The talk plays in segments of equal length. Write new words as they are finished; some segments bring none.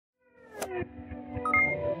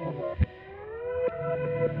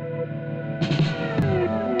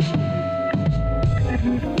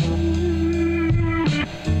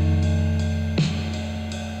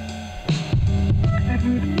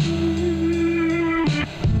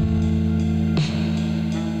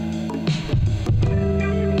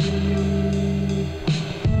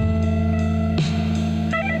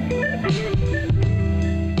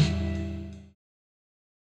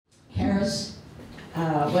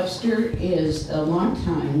Webster is a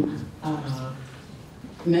longtime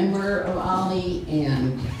member of OLLI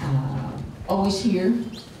and always here,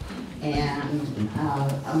 and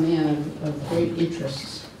a man of great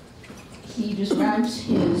interests. He describes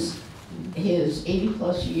his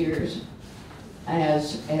 80-plus years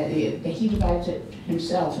as, he divides it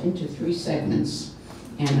himself into 3 segments,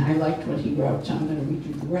 and I liked what he wrote, so I'm going to read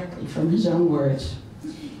you directly from his own words.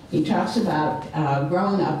 He talks about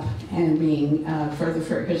growing up and being, for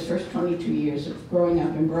his first 22 years of growing up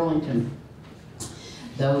in Burlington,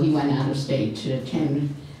 though he went out of state to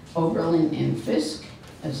attend Oberlin and Fisk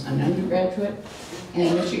as an undergraduate,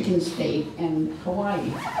 and Michigan State and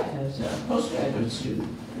Hawaii as a postgraduate student.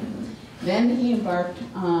 Then he embarked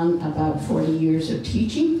on about 40 years of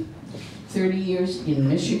teaching, 30 years in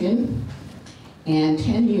Michigan, and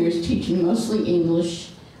 10 years teaching mostly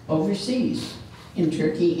English overseas in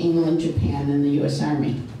Turkey, England, Japan, and the U.S.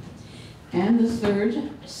 Army. And the third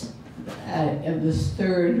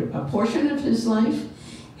portion of his life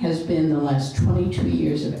has been the last 22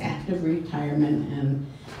 years of active retirement, and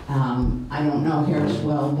I don't know Harris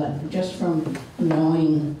well, but just from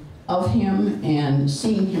knowing of him and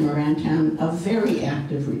seeing him around town, a very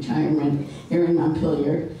active retirement here in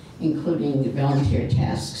Montpelier, including volunteer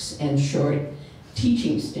tasks and short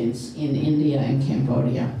teaching stints in India and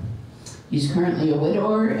Cambodia. He's currently a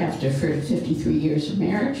widower after 53 years of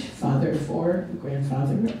marriage, father of 4,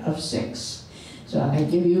 grandfather of 6. So I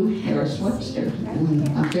give you Harris Webster, and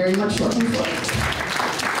I'm very much looking forward to it.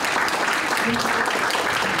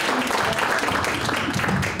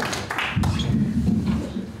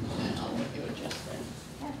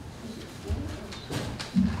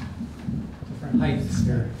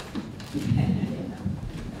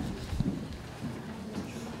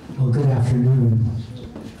 Well, good afternoon.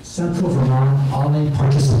 Central Vermont OLLI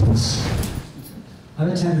participants. I've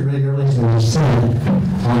attended regularly, as I said,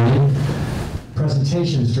 OLLI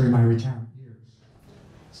presentations during my retirement years.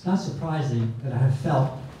 It's not surprising that I have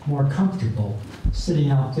felt more comfortable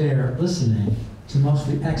sitting out there listening to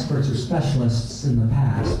mostly experts or specialists in the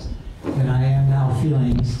past than I am now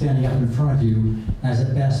feeling standing up in front of you as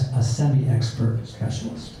at best a semi-expert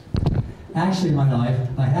specialist. Actually, in my life,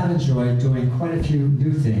 I have enjoyed doing quite a few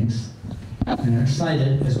new things, and I'm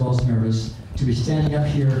excited, as well as nervous, to be standing up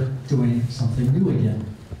here doing something new again.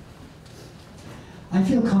 I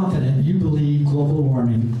feel confident you believe global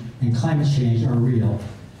warming and climate change are real,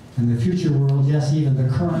 and the future world, yes, even the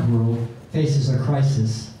current world, faces a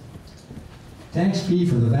crisis. Thanks be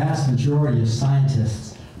for the vast majority of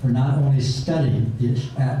scientists for not only studying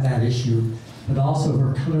that issue, but also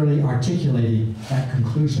for clearly articulating that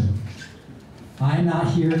conclusion. I am not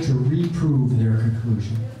here to reprove their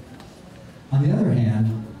conclusion. On the other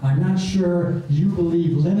hand, I'm not sure you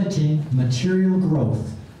believe limiting material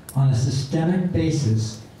growth on a systemic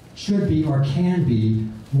basis should be or can be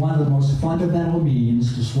one of the most fundamental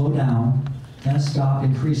means to slow down and stop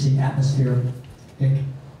increasing atmospheric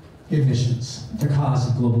emissions, the cause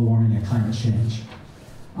of global warming and climate change.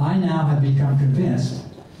 I now have become convinced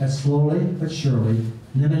that slowly but surely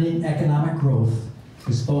limiting economic growth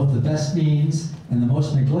is both the best means and the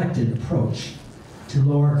most neglected approach to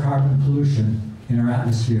lower carbon pollution in our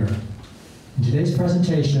atmosphere. In today's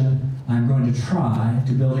presentation, I'm going to try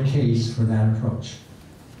to build a case for that approach.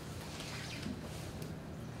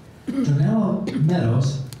 Donella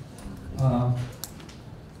Meadows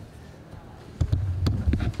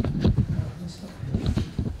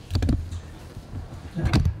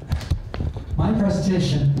my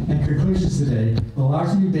presentation and conclusions today will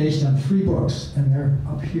largely be based on 3 books, and they're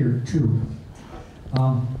up here too,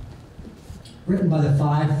 written by the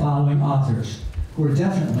 5 following authors, who are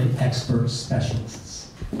definitely expert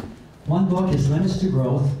specialists. One book is Limits to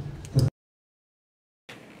Growth,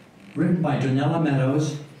 written by Donella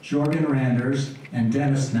Meadows, Jorgen Randers, and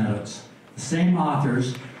Dennis Meadows, the same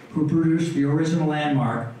authors who produced the original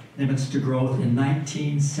landmark, Limits to Growth, in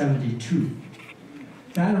 1972.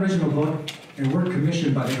 That original book, a work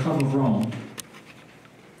commissioned by the Club of Rome,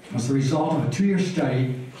 was the result of a 2-year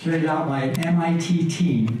study carried out by an MIT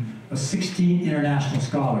team of 16 international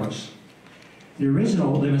scholars. The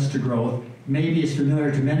original Limits to Growth maybe is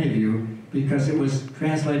familiar to many of you because it was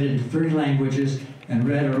translated into 30 languages and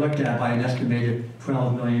read or looked at by an estimated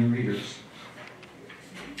 12 million readers.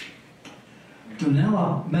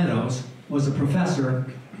 Donella Meadows was a professor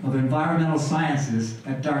of environmental sciences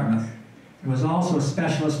at Dartmouth and was also a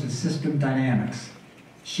specialist in system dynamics.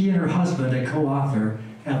 She and her husband, a co-author,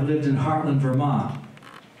 have lived in Heartland, Vermont.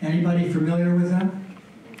 Anybody familiar with them?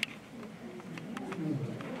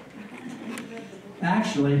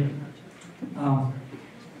 Actually,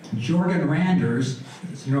 Jorgen Randers,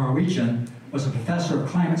 it's Norwegian, was a professor of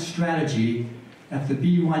climate strategy at the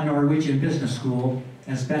B1 Norwegian Business School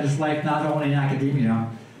and spent his life not only in academia,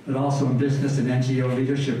 but also in business and NGO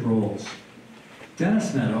leadership roles.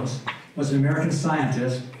 Dennis Meadows was an American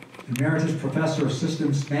scientist, emeritus professor of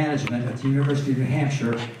systems management at the University of New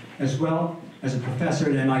Hampshire, as well as a professor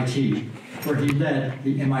at MIT, where he led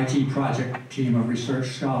the MIT project team of research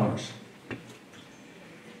scholars.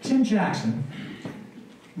 Tim Jackson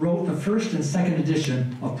wrote the first and second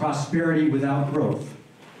edition of Prosperity Without Growth,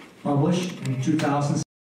 published in 2017.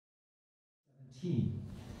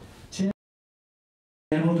 Tim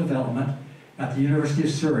Sustainable Development at the University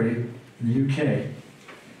of Surrey in the UK.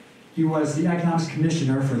 He was the Economics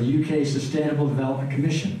Commissioner for the UK Sustainable Development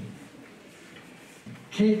Commission.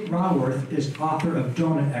 Kate Raworth is author of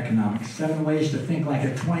Donut Economics, 7 Ways to Think Like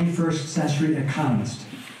a 21st Century Economist.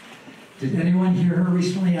 Did anyone hear her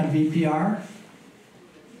recently on VPR?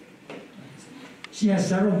 She has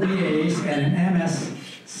several BAs and an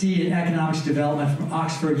MSc in Economics Development from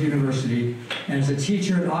Oxford University and is a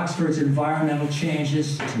teacher at Oxford's Environmental Change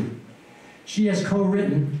Institute. She has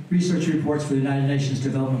co-written research reports for the United Nations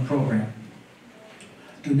Development Program.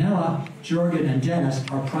 Donella, Jorgen, and Dennis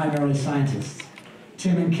are primarily scientists.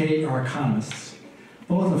 Tim and Kate are economists,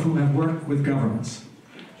 both of whom have worked with governments.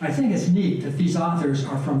 I think it's neat that these authors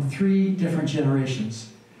are from 3 different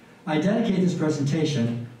generations. I dedicate this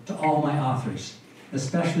presentation to all my authors,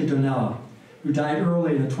 especially Donella, who died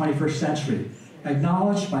early in the 21st century,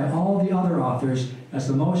 acknowledged by all the other authors as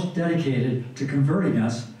the most dedicated to converting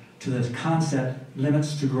us to this concept,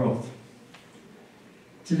 limits to growth.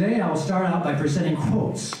 Today I will start out by presenting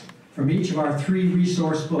quotes from each of our 3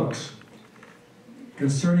 resource books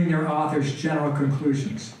concerning their authors' general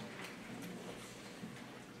conclusions.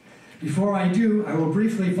 Before I do, I will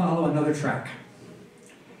briefly follow another track.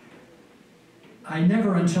 I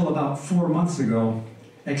never until about 4 months ago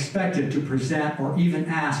expected to present or even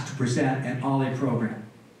asked to present an OLLI program.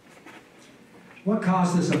 What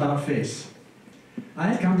caused this about-face? I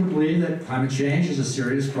had come to believe that climate change is a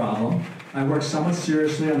serious problem. I worked somewhat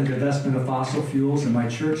seriously on the divestment of fossil fuels in my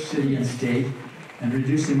church, city, and state, and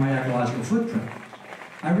reducing my ecological footprint.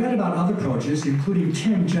 I read about other approaches, including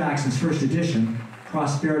Tim Jackson's first edition,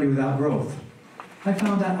 Prosperity Without Growth. I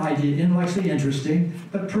found that idea intellectually interesting,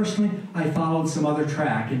 but personally, I followed some other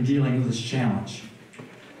track in dealing with this challenge.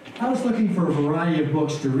 I was looking for a variety of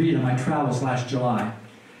books to read on my travels last July,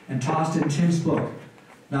 and tossed in Tim's book,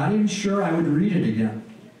 not even sure I would read it again,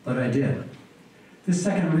 but I did. This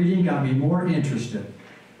second reading got me more interested.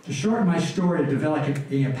 To shorten my story of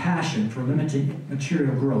developing a passion for limiting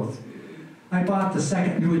material growth, I bought the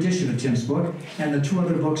second new edition of Tim's book and the 2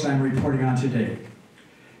 other books I'm reporting on today.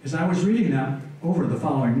 As I was reading them over the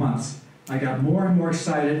following months, I got more and more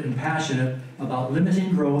excited and passionate about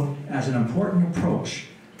limiting growth as an important approach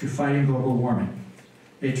to fighting global warming,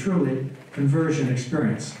 a truly conversion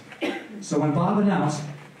experience. So when Bob announced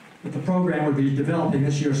that the program would be developing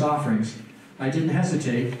this year's offerings, I didn't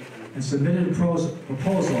hesitate and submitted a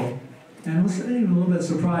proposal and was a little bit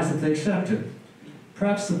surprised that they accepted.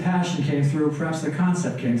 Perhaps the passion came through, perhaps the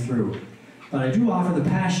concept came through, but I do offer the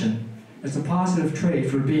passion as a positive trait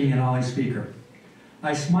for being an OLLI speaker.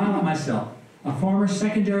 I smile at myself, a former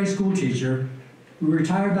secondary school teacher who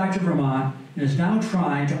retired back to Vermont and is now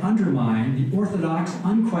trying to undermine the orthodox,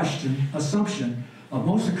 unquestioned assumption of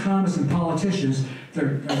most economists and politicians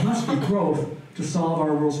that there must be growth to solve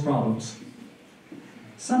our world's problems.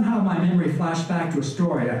 Somehow my memory flashed back to a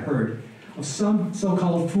story I heard of some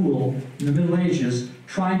so-called fool in the Middle Ages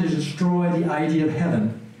trying to destroy the idea of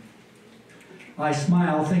heaven. I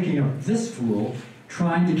smile thinking of this fool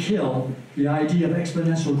trying to kill the idea of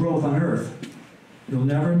exponential growth on Earth. You'll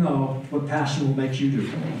never know what passion will make you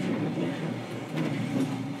do.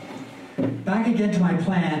 Back again to my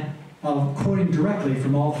plan of quoting directly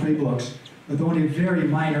from all 3 books with only very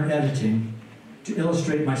minor editing to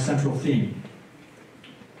illustrate my central theme.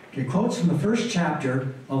 Okay, quotes from the first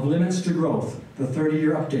chapter of Limits to Growth, the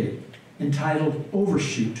 30-year update, entitled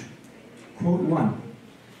Overshoot. Quote 1.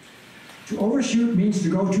 To overshoot means to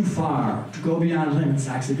go too far, to go beyond limits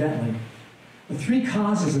accidentally. The 3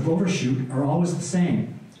 causes of overshoot are always the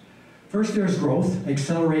same. First, there's growth,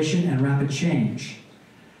 acceleration, and rapid change.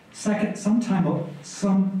 Second,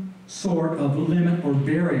 some sort of limit or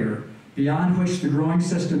barrier beyond which the growing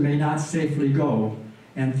system may not safely go.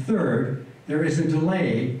 And third, there is a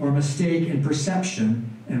delay or mistake in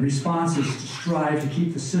perception and responses to strive to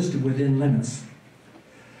keep the system within limits.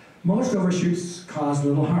 Most overshoots cause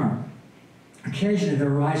little harm. Occasionally there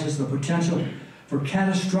arises the potential for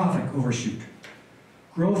catastrophic overshoot.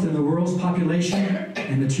 Growth in the world's population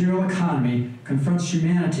and material economy confronts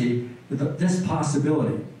humanity with this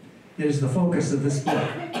possibility. is the focus of this book.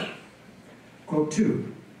 Quote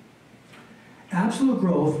 2. Absolute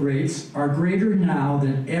growth rates are greater now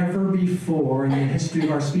than ever before in the history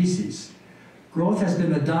of our species. Growth has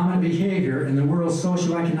been the dominant behavior in the world's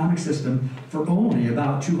socioeconomic system for only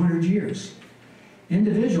about 200 years.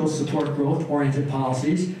 Individuals support growth-oriented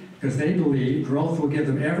policies because they believe growth will give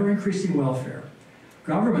them ever-increasing welfare.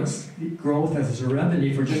 Governments see growth as a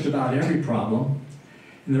remedy for just about every problem.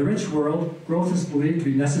 In the rich world, growth is believed to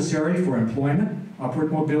be necessary for employment,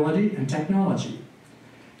 upward mobility, and technology.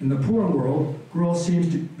 In the poor world, growth seems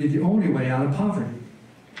to be the only way out of poverty.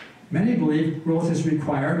 Many believe growth is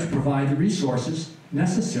required to provide the resources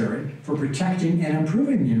necessary for protecting and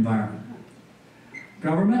improving the environment.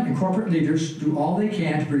 Government and corporate leaders do all they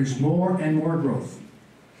can to produce more and more growth.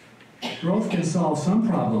 Growth can solve some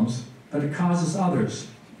problems, but it causes others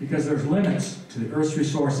because there's limits to the Earth's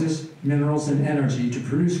resources, minerals, and energy to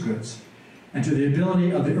produce goods, and to the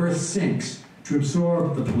ability of the Earth's sinks to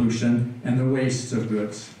absorb the pollution and the wastes of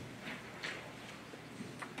goods.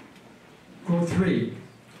 Quote 3.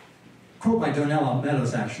 Quote by Donella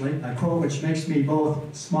Meadows, actually, a quote which makes me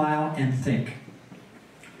both smile and think.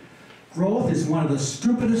 Growth is one of the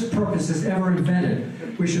stupidest purposes ever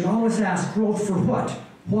invented. We should always ask, growth for what?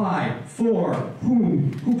 Why? For?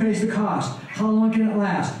 Whom? Who pays the cost? How long can it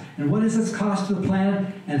last? And what is its cost to the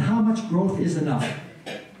planet? And how much growth is enough?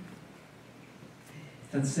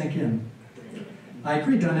 Let's sink in. I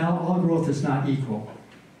agree, Donnell, all growth is not equal.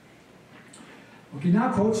 Okay,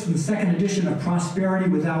 now quotes from the second edition of Prosperity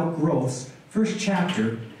Without Growth's first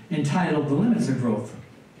chapter, entitled The Limits of Growth.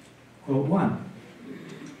 Quote 1.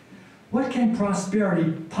 What can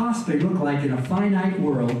prosperity possibly look like in a finite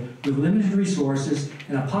world with limited resources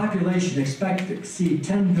and a population expected to exceed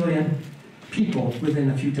 10 billion people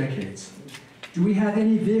within a few decades? Do we have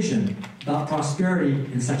any vision about prosperity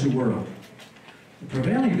in such a world? The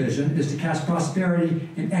prevailing vision is to cast prosperity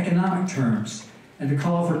in economic terms and to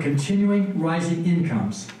call for continuing rising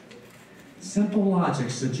incomes. Simple logic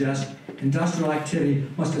suggests industrial activity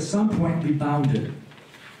must at some point be bounded.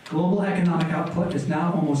 Global economic output is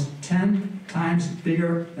now almost 10 times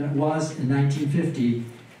bigger than it was in 1950,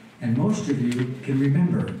 and most of you can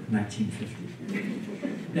remember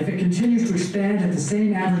 1950. If it continues to expand at the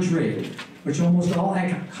same average rate, which almost all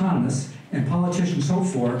economists and politicians hope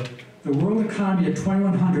for, the world economy at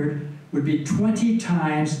 2100 would be 20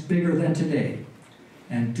 times bigger than today.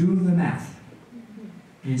 And do the math.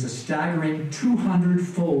 It means a staggering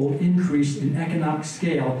 200-fold increase in economic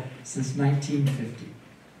scale since 1950.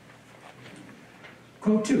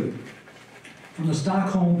 Quote 2, from the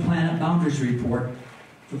Stockholm Planet Boundaries Report.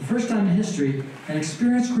 For the first time in history, an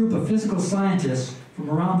experienced group of physical scientists from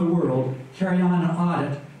around the world carried on an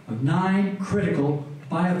audit of 9 critical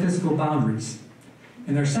biophysical boundaries.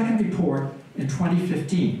 In their second report in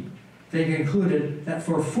 2015, they concluded that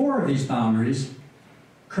for 4 of these boundaries,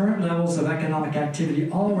 current levels of economic activity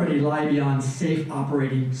already lie beyond safe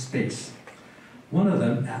operating space. One of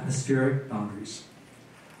them, atmospheric boundaries.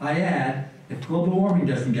 I add, if global warming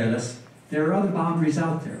doesn't get us, there are other boundaries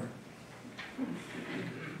out there.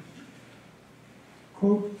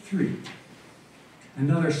 Quote 3,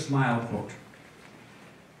 another smile quote.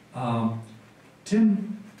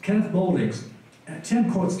 Tim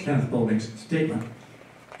quotes Kenneth Boulding's statement.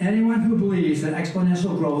 Anyone who believes that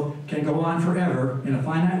exponential growth can go on forever in a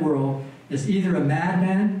finite world is either a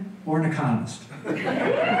madman or an economist.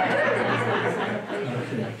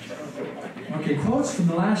 Okay, quotes from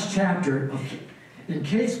the last chapter in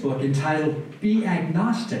Kate's book entitled Be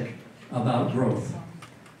Agnostic About Growth.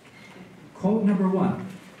 Quote number 1.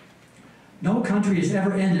 No country has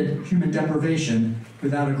ever ended human deprivation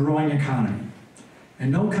without a growing economy.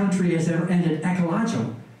 And no country has ever ended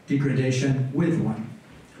ecological degradation with one.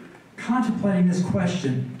 Contemplating this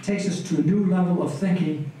question takes us to a new level of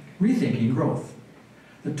thinking, rethinking growth.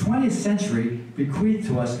 The 20th century bequeathed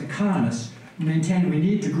to us economists who maintain we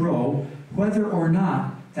need to grow whether or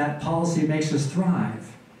not that policy makes us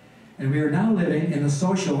thrive. And we are now living in the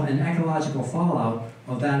social and ecological fallout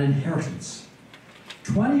of that inheritance.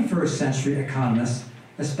 21st century economists,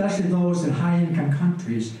 especially those in high-income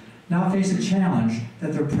countries, now face a challenge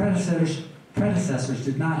that their predecessors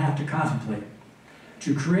did not have to contemplate: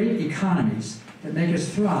 to create economies that make us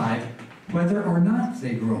thrive whether or not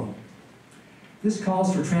they grow. This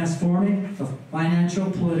calls for transforming the financial,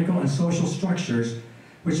 political, and social structures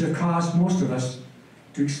which have caused most of us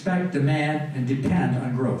to expect, demand, and depend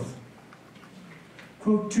on growth.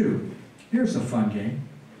 Quote 2, here's a fun game.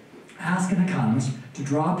 Ask an economist to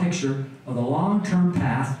draw a picture of the long-term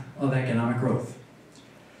path of economic growth.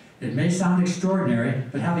 It may sound extraordinary,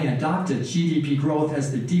 but having adopted GDP growth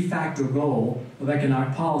as the de facto goal of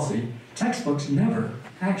economic policy, textbooks never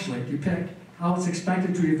actually depict how it's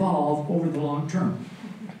expected to evolve over the long term.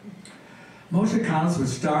 Most economists would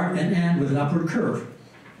start and end with an upward curve.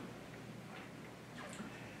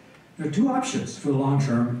 There are two options for the long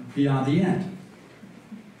term beyond the end.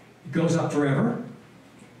 It goes up forever,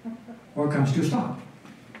 or it comes to a stop.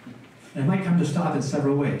 And it might come to a stop in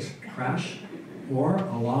several ways. Crash, or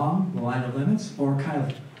along the line of limits, or kind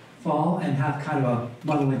of fall and have kind of a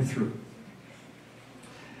muddling through.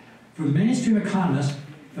 For the mainstream economist,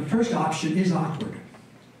 the first option is awkward.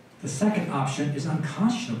 The second option is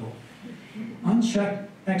unconscionable. Unchecked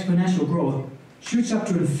exponential growth shoots up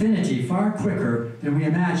to infinity far quicker than we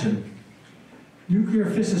imagine. Nuclear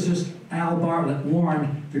physicist Al Bartlett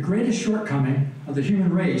warned the greatest shortcoming of the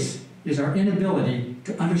human race is our inability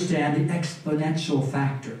to understand the exponential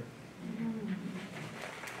factor.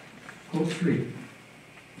 Quote 3.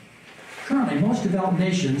 Currently, most developed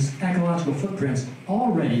nations' ecological footprints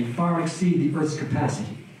already far exceed the Earth's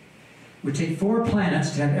capacity. It would take 4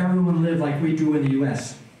 planets to have everyone live like we do in the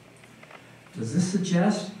US. Does this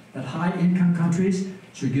suggest that high-income countries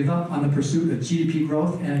should give up on the pursuit of GDP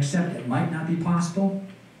growth and accept it might not be possible?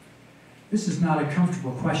 This is not a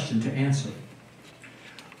comfortable question to answer.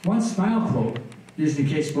 One smile quote used in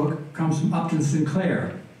Kate's book comes from Upton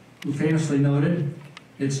Sinclair, who famously noted,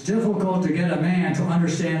 "It's difficult to get a man to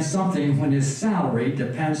understand something when his salary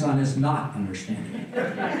depends on his not understanding it."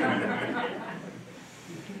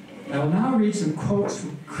 I will now read some quotes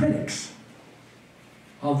from critics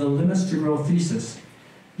of the limits to growth thesis.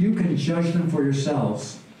 You can judge them for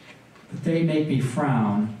yourselves, but they make me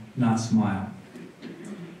frown, not smile.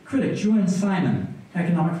 Critic Julian Simon,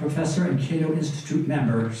 economic professor and Cato Institute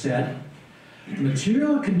member, said, "The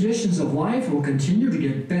material conditions of life will continue to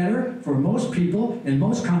get better for most people in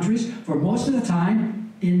most countries for most of the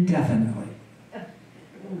time, indefinitely."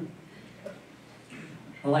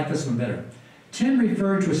 I like this one better. Tim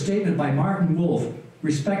referred to a statement by Martin Wolf,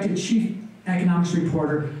 respected chief economics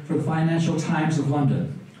reporter for the Financial Times of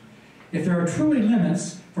London. If there are truly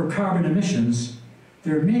limits for carbon emissions,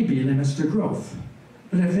 there may be limits to growth.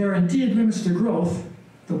 But if there are indeed limits to growth,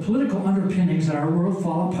 the political underpinnings in our world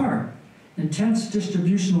fall apart. Intense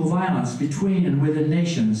distributional violence between and within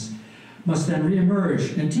nations must then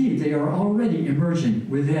reemerge. Indeed, they are already emerging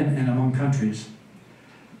within and among countries.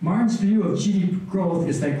 Martin's view of GDP growth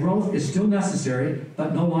is that growth is still necessary,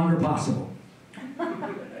 but no longer possible.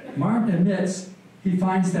 Martin admits he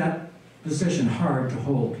finds that position hard to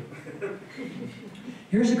hold.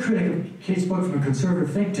 Here's a critic of Kate's book from a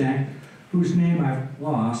conservative think tank, whose name I've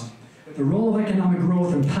lost. The role of economic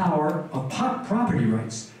growth and power of property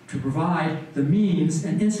rights to provide the means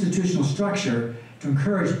and institutional structure to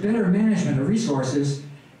encourage better management of resources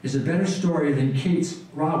is a better story than Kate's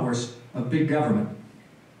Roberts of big government.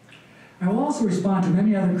 I will also respond to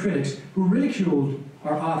many other critics who ridiculed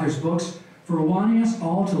our author's books for wanting us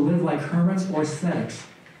all to live like hermits or ascetics.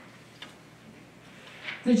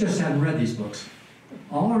 They just hadn't read these books.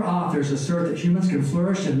 All our authors assert that humans can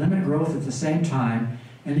flourish and limit growth at the same time,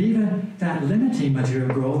 and even that limiting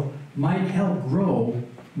material growth might help grow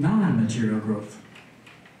non-material growth.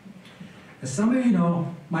 As some of you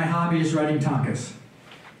know, my hobby is writing tankas.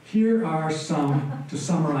 Here are some to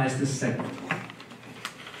summarize this segment.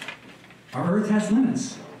 Our Earth has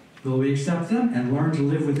limits. Will we accept them and learn to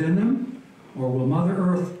live within them, or will Mother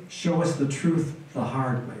Earth show us the truth the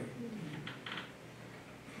hard way?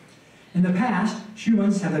 In the past,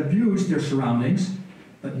 humans have abused their surroundings,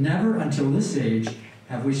 but never until this age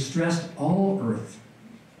have we stressed all Earth.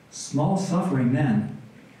 Small suffering then,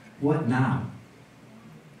 what now?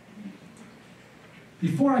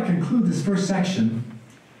 Before I conclude this first section,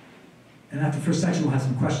 and after the first section we'll have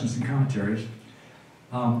some questions and commentaries,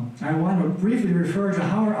 I want to briefly refer to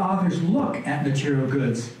how our authors look at material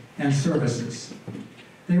goods and services.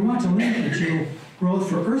 They want to limit material growth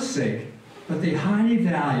for Earth's sake, but they highly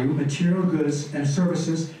value material goods and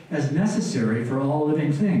services as necessary for all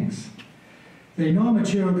living things. They know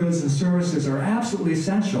material goods and services are absolutely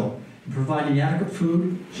essential in providing adequate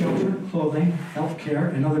food, shelter, clothing, health care,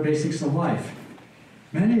 and other basics of life.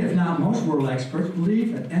 Many, if not most world experts,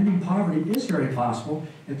 believe that ending poverty is very possible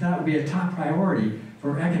if that would be a top priority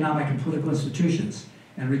for economic and political institutions,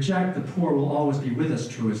 and reject the poor will always be with us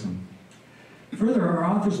truism. Further, our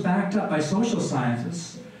authors, backed up by social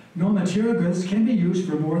scientists, know material goods can be used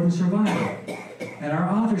for more than survival. And our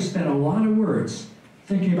authors spent a lot of words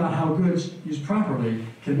thinking about how goods used properly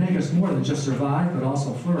can make us more than just survive, but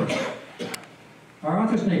also flourish. Our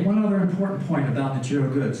authors make one other important point about material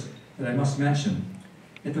goods that I must mention.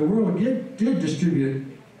 If the world did distribute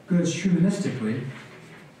goods humanistically,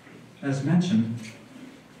 as mentioned,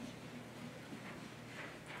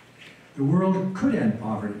 the world could end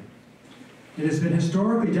poverty. It has been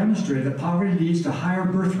historically demonstrated that poverty leads to higher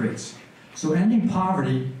birth rates, so ending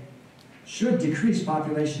poverty should decrease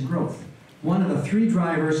population growth, one of the 3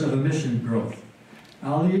 drivers of emission growth.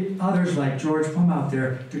 I'll leave others like George Plum out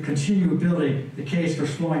there to continue building the case for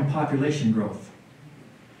slowing population growth.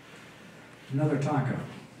 Another Tonka.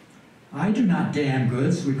 I do not damn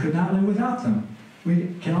goods. We could not live without them.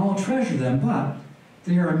 We can all treasure them, but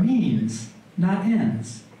they are means, not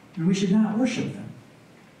ends, and we should not worship them.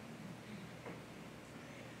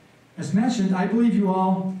 As mentioned, I believe you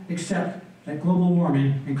all accept that global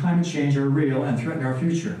warming and climate change are real and threaten our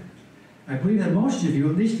future. I believe that most of you,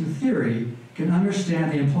 at least in theory, can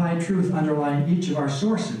understand the implied truth underlying each of our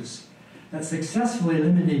sources, that successfully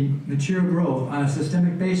limiting material growth on a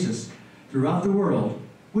systemic basis throughout the world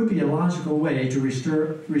would be a logical way to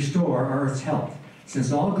restore our Earth's health,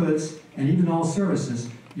 since all goods and even all services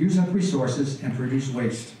use up resources and produce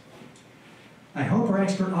waste. I hope our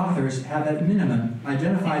expert authors have at minimum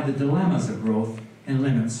identified the dilemmas of growth and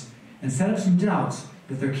limits and set up some doubts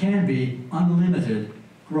that there can be unlimited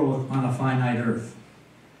growth on a finite Earth.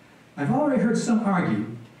 I've already heard some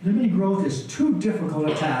argue limiting growth is too difficult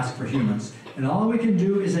a task for humans and all we can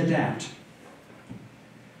do is adapt.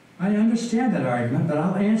 I understand that argument, but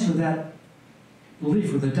I'll answer that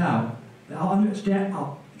belief with a doubt. I'll answer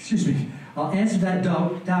that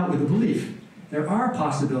doubt with a belief. There are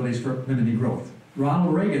possibilities for limiting growth.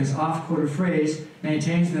 Ronald Reagan's oft-quoted phrase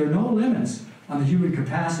maintains there are no limits on the human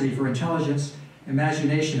capacity for intelligence,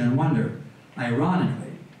 imagination, and wonder.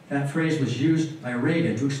 Ironically, that phrase was used by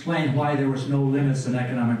Reagan to explain why there was no limits in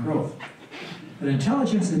economic growth. But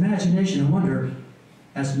intelligence, imagination, and wonder,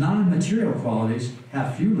 as non-material qualities,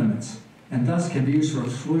 have few limits, and thus can be used for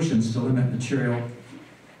solutions to limit material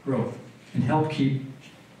growth and help keep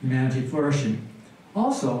humanity flourishing.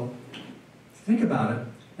 Also, think about it,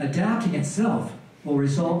 adapting itself will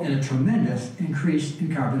result in a tremendous increase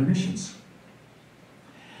in carbon emissions.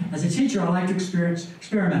 As a teacher, I like to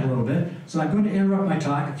experiment a little bit, so I'm going to interrupt my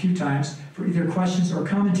talk a few times for either questions or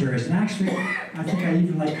commentaries. And actually, I think I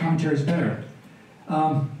even like commentaries better.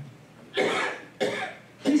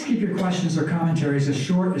 Please keep your questions or commentaries as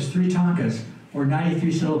short as 3 Tonkas or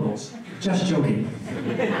 93 syllables. Just joking.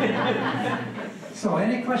 So,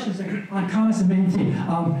 any questions on comments and main theme?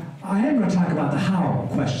 I am going to talk about the how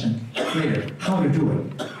question later, how to do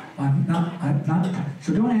it.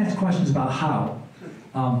 So don't ask questions about how.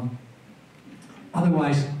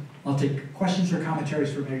 Otherwise, I'll take questions or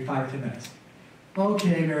commentaries for maybe 5 or 10 minutes.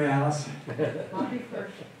 Okay, Mary Alice. I'll be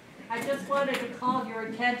first. I just wanted to call your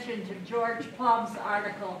attention to George Plum's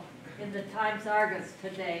article in the Times-Argus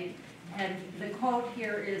today. And the quote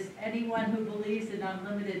here is, anyone who believes in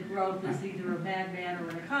unlimited growth is either a madman or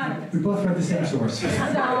an economist. We both read the same source. So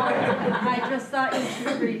I just thought you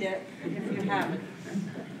should read it if you haven't.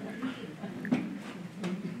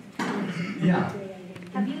 Yeah.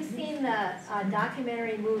 Have you seen the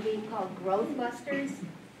documentary movie called Busters?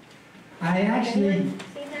 I actually, Anyone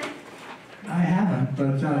seen that? I haven't,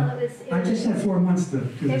 but It I just had 4 months to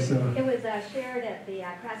do this. It was shared at the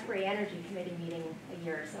Craftsbury Energy Committee meeting a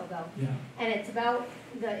year or so ago. Yeah. And it's about,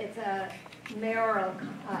 it's a mayoral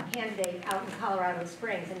candidate out in Colorado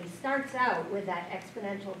Springs, and he starts out with that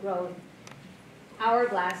exponential growth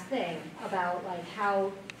hourglass thing about like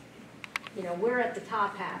how, you know, we're at the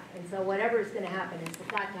top half, and so whatever's going to happen, it's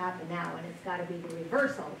got to happen now, and it's got to be the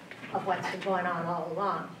reversal of what's been going on all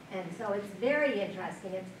along. And so it's very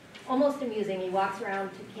interesting. It's almost amusing. He walks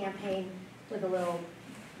around to campaign with a little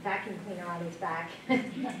vacuum cleaner on his back.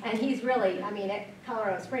 And he's really, I mean,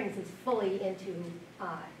 Colorado Springs is fully into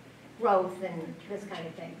growth and this kind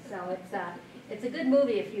of thing. So it's a good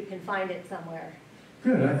movie if you can find it somewhere.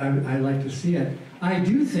 Good, I like to see it. I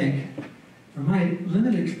do think, from my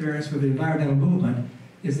limited experience with the environmental movement,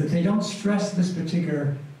 is that they don't stress this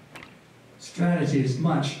particular strategy as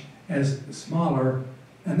much as smaller,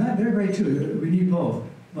 and they're great too, we need both.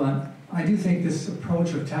 But I do think this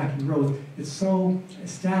approach of attacking growth is so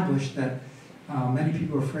established that many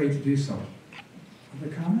people are afraid to do so.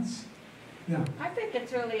 Other comments? Yeah. I think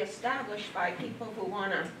it's really established by people who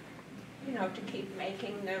want to, you know, to keep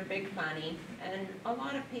making their big money. And a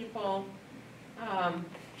lot of people,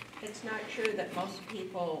 it's not true that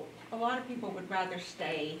a lot of people would rather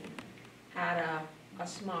stay at a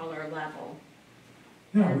smaller level.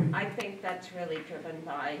 No, And I think that's really driven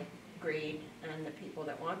by greed and the people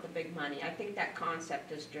that want the big money. I think that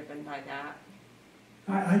concept is driven by that.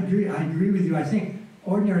 I agree with you. I think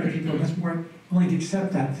ordinary people are much more willing to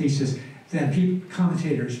accept that thesis than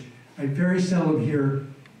commentators. I very seldom hear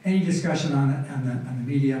any discussion on it, on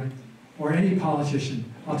the media, or any politician.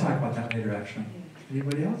 I'll talk about that later, actually.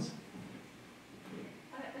 Anybody else?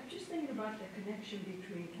 I'm just thinking about the connection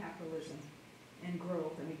between capitalism and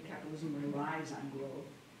growth. I mean, capitalism relies on growth.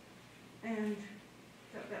 And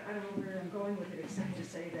I don't know where I'm going with it, except to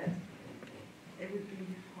say that it would be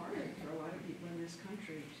hard for a lot of people in this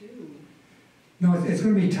country too. No, it's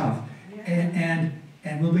going to be tough. Yeah.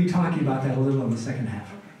 And we'll be talking about that a little in the second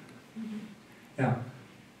half. Okay. Mm-hmm. Yeah.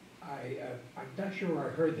 I'm not sure where I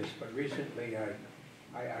heard this, but recently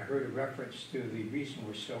I heard a reference to the reason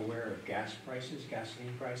we're so aware of gas prices,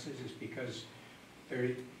 gasoline prices, is because there are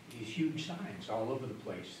these huge signs all over the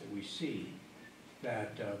place that we see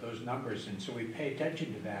that those numbers, and so we pay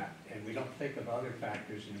attention to that, and we don't think of other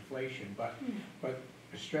factors, inflation, but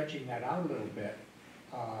stretching that out a little bit,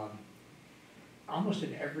 almost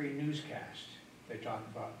in every newscast they talk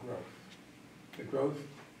about growth. The growth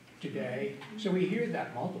today, so we hear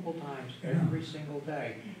that multiple times every single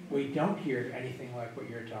day. We don't hear anything like what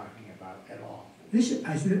you're talking about at all.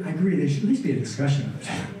 I agree, there should at least be a discussion of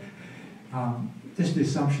it. Just the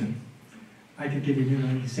assumption. I could give you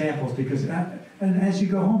examples because, and as you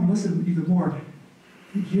go home and listen even more,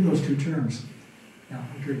 you hear those two terms. Yeah,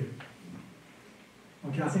 I agree.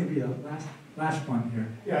 Okay, I think it'll be the last one here.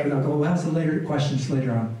 Yeah. We'll have some later questions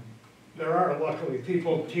later on. There are luckily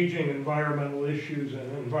people teaching environmental issues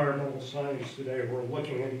and environmental science today who are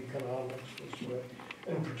looking at economics this way,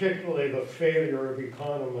 and particularly the failure of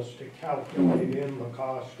economists to calculate in the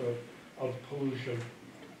cost of pollution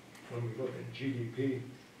when we look at GDP.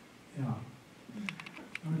 Yeah.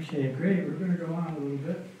 Okay, great. We're going to go on a little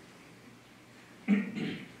bit.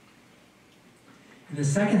 In the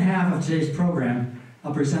second half of today's program,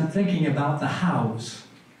 I'll present thinking about the hows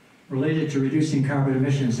related to reducing carbon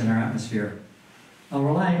emissions in our atmosphere. I'll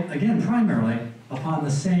rely, again, primarily upon the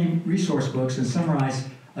same resource books and summarize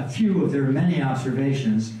a few of their many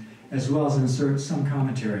observations, as well as insert some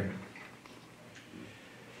commentary.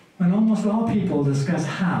 When almost all people discuss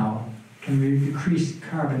how can we decrease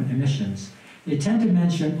carbon emissions, they tend to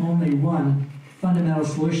mention only one fundamental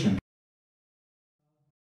solution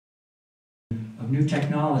of new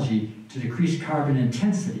technology to decrease carbon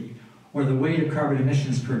intensity, or the weight of carbon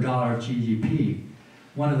emissions per dollar of GDP,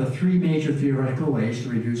 one of the three major theoretical ways to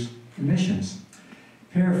reduce emissions.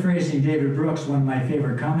 Paraphrasing David Brooks, one of my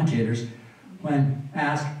favorite commentators, when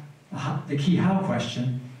asked the key how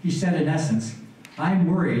question, he said in essence, "I'm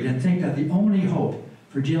worried and think that the only hope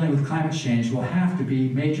for dealing with climate change will have to be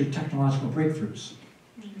major technological breakthroughs."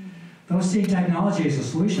 Those seeing technology as a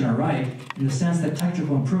solution are right in the sense that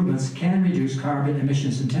technical improvements can reduce carbon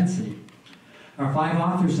emissions intensity. Our 5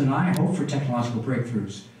 authors and I hope for technological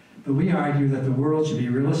breakthroughs, but we argue that the world should be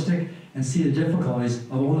realistic and see the difficulties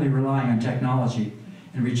of only relying on technology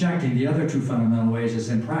and rejecting the other 2 fundamental ways as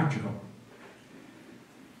impractical.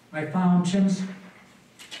 I found Tim's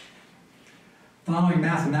following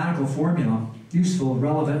mathematical formula useful,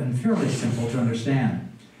 relevant, and fairly simple to understand.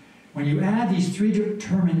 When you add these 3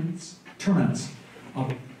 determinants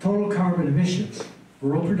of total carbon emissions,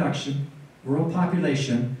 world production, world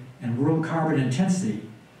population, and world carbon intensity,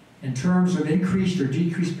 in terms of increased or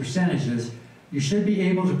decreased percentages, you should be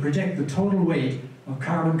able to predict the total weight of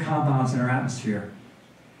carbon compounds in our atmosphere.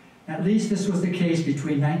 At least this was the case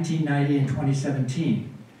between 1990 and 2017.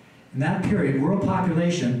 In that period, world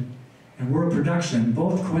population and world production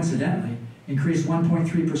both coincidentally increased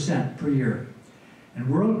 1.3% per year. And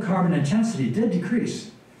world carbon intensity did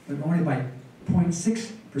decrease, but only by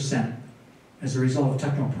 0.6% as a result of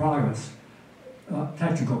technical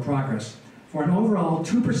progress, for an overall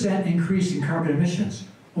 2% increase in carbon emissions,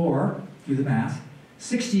 or, do the math,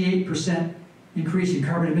 68% increase in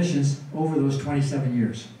carbon emissions over those 27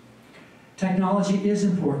 years. Technology is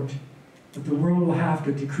important, but the world will have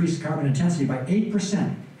to decrease carbon intensity by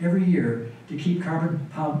 8% every year to keep carbon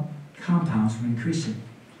compounds from increasing.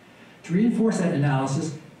 To reinforce that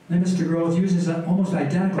analysis, Limits to Growth uses an almost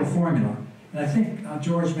identical formula, and I think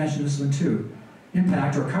George mentioned this one too.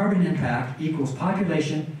 Impact, or carbon impact, equals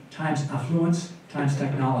population times affluence times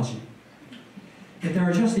technology. If there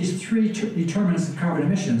are just these 3 determinants of carbon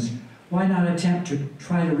emissions, why not attempt to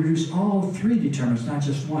try to reduce all 3 determinants, not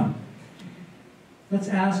just one? Let's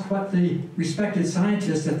ask what the respected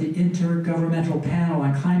scientists at the Intergovernmental Panel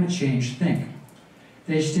on Climate Change think.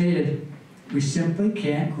 They stated, "We simply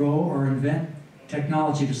can't grow or invent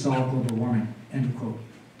technology to solve global warming," end quote.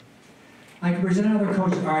 I could present other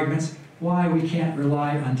arguments why we can't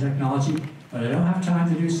rely on technology, but I don't have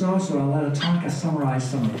time to do so, so I'll let Atanka summarize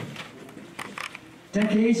some of them.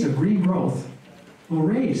 Decades of green growth will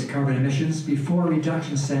raise carbon emissions before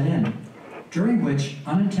reductions set in. during which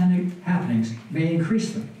unintended happenings may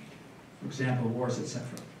increase them. For example, wars, etc.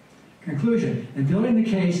 Conclusion, in building the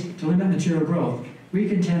case to limit material growth, we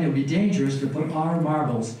contend it would be dangerous to put our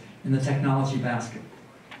marbles in the technology basket.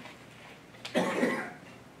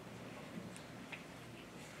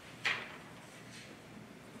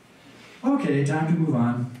 Okay, time to move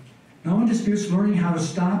on. No one disputes learning how to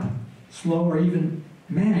stop, slow, or even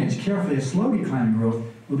manage carefully a slow decline in growth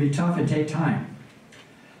will be tough and take time.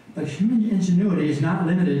 But human ingenuity is not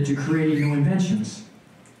limited to creating new inventions.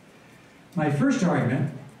 My first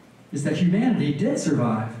argument is that humanity did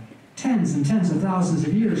survive tens and tens of thousands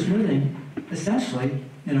of years living, essentially,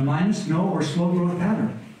 in a minus, no, or slow growth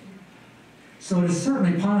pattern. So it is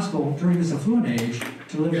certainly possible during this affluent age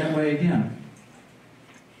to live that way again.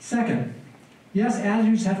 Second, yes,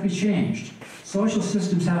 attitudes have to be changed. Social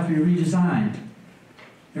systems have to be redesigned.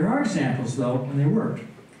 There are examples, though, when they worked,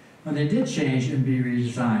 when they did change and be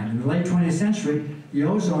redesigned. In the late 20th century, the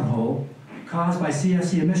ozone hole caused by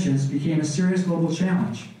CFC emissions became a serious global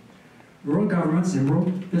challenge. World governments and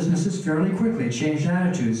world businesses fairly quickly changed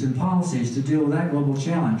attitudes and policies to deal with that global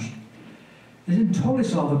challenge. They didn't totally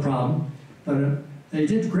solve the problem, but they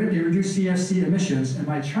did greatly reduce CFC emissions, and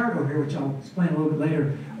my chart over here, which I'll explain a little bit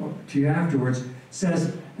later to you afterwards,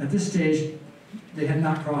 says at this stage they had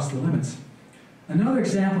not crossed the limits. Another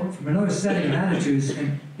example from another setting of attitudes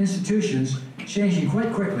and institutions changing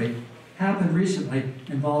quite quickly happened recently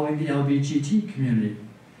involving the LGBT community.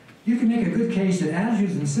 You can make a good case that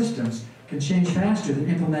attitudes and systems can change faster than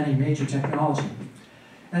implementing major technology.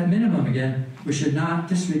 At minimum, again, we should not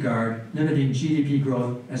disregard limiting GDP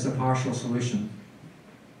growth as a partial solution.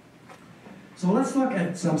 So let's look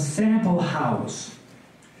at some sample hows.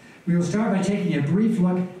 We will start by taking a brief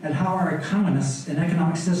look at how our economists and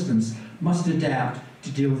economic systems must adapt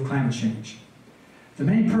to deal with climate change. The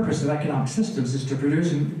main purpose of economic systems is to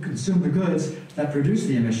produce and consume the goods that produce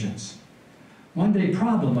the emissions. One big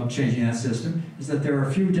problem of changing that system is that there are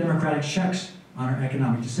few democratic checks on our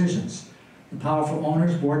economic decisions. The powerful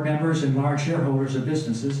owners, board members, and large shareholders of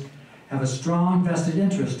businesses have a strong vested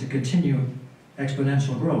interest to continue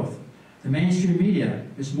exponential growth. The mainstream media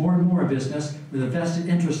is more and more a business with a vested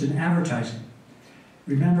interest in advertising.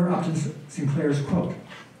 Remember Upton Sinclair's quote.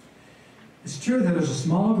 It's true that there's a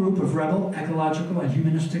small group of rebel, ecological, and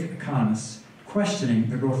humanistic economists questioning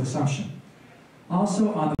the growth assumption.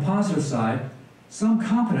 Also, on the positive side, some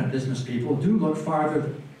competent business people do look farther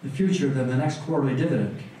in the future than the next quarterly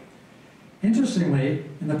dividend. Interestingly,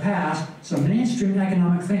 in the past, some mainstream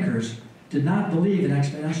economic thinkers did not believe in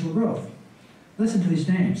exponential growth. Listen to these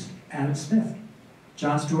names: Adam Smith,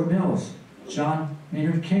 John Stuart Mills, John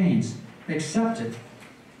Maynard Keynes accepted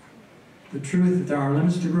the truth that there are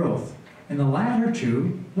limits to growth, and the latter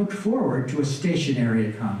two looked forward to a stationary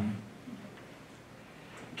economy.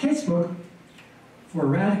 Kate's book, for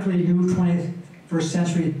radically new 21st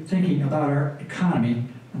century thinking about our economy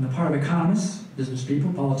on the part of economists, business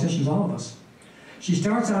people, politicians, all of us. She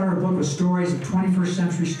starts out her book with stories of 21st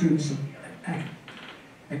century students of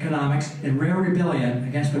economics in rare rebellion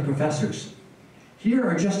against their professors. Here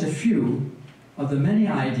are just a few of the many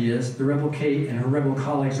ideas the Rebel Kate and her rebel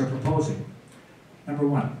colleagues are proposing. Number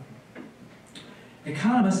one,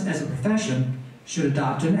 economists as a profession should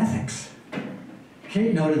adopt an ethics.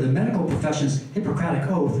 Kate noted the medical profession's Hippocratic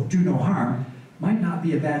oath, do no harm, might not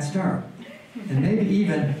be a bad start. And maybe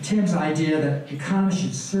even Tim's idea that economists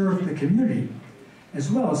should serve the community as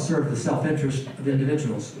well as serve the self-interest of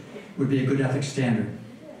individuals would be a good ethics standard.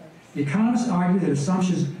 The economists argue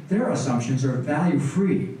that their assumptions are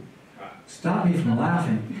value-free. Stop me from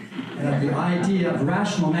laughing. And that the idea of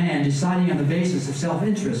rational man deciding on the basis of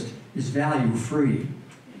self-interest is value-free.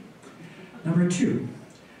 Number two,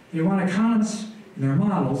 they want economists in their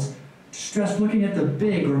models to stress looking at the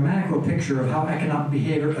big or macro picture of how economic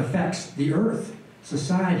behavior affects the earth,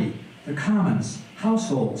 society, the commons,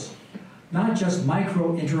 households, not just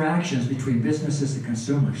micro interactions between businesses and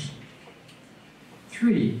consumers.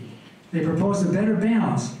 Three, they propose a better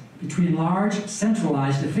balance between large,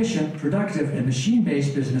 centralized, efficient, productive, and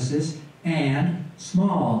machine-based businesses and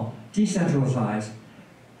small, decentralized,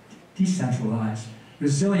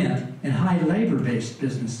 resilient, and high labor-based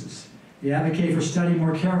businesses. They advocate for studying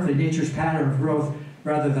more carefully nature's pattern of growth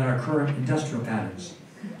rather than our current industrial patterns.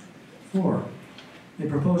 Four, they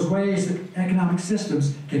propose ways that economic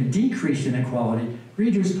systems can decrease inequality,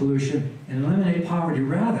 reduce pollution, and eliminate poverty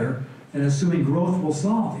rather than assuming growth will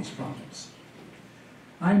solve these problems.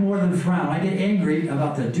 I more than frown. I get angry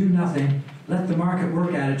about the do-nothing,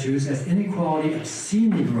 let-the-market-work attitudes as inequality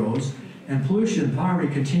obscenely grows and pollution and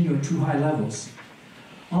poverty continue at too high levels.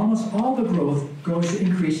 Almost all the growth goes to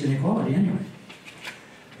increase inequality anyway.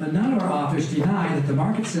 but none of our authors deny that the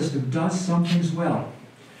market system does some things well.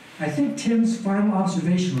 I think Tim's final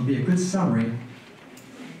observation would be a good summary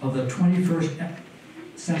of the 21st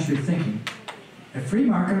century thinking. A free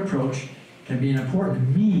market approach can be an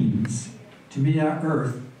important means to meet our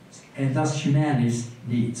Earth and thus humanity's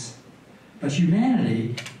needs. But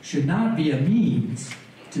humanity should not be a means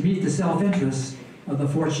to meet the self-interests of the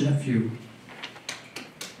fortunate few.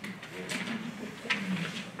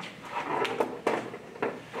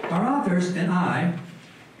 Our authors and I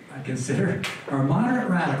consider, are moderate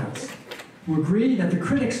radicals who agree that the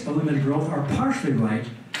critics of limited growth are partially right,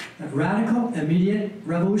 that radical, immediate,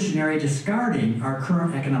 revolutionary discarding our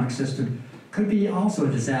current economic system could be also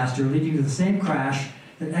a disaster, leading to the same crash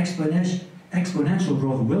that exponential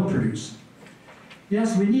growth will produce.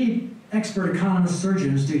 Yes, we need expert economist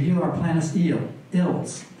surgeons to heal our planet's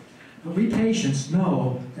ills, but we patients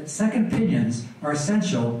know that second opinions are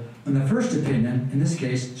essential when the first opinion, in this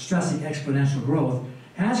case, stressing exponential growth,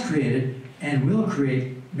 has created and will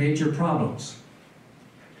create major problems.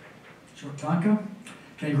 Shortanka,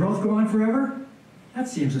 can growth go on forever? That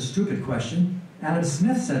seems a stupid question. Adam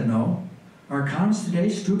Smith said no. Are economists today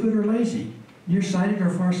stupid or lazy? Nearsighted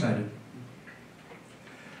or farsighted?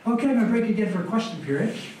 Okay, I'm going to break again for a question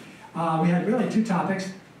period. We had really two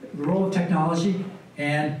topics, the role of technology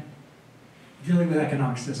and dealing with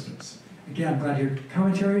economic systems. Again, I'm glad to hear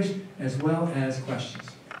commentaries as well as questions.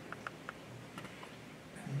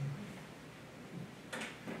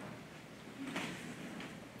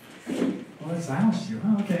 Well, it silenced you.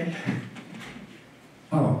 Oh, okay.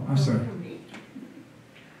 Oh, I'm sorry.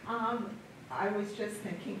 I was just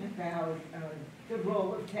thinking about the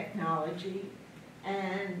role of technology,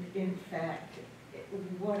 and in fact,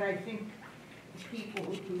 what I think people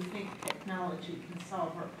who think technology can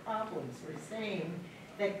solve our problems are saying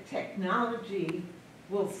that technology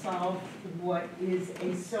will solve what is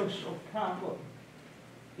a social problem.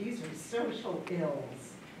 These are social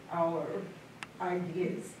ills, our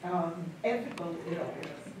ideas, ethical ills,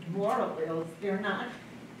 moral ills. They're not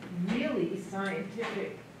really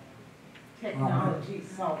scientific technology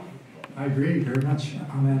solving. I agree very much.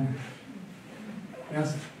 Amen.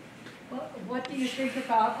 Yes? What do you think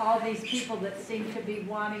about all these people that seem to be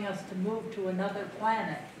wanting us to move to another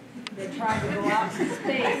planet? They're trying to go out to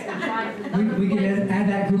space and find another We place. can add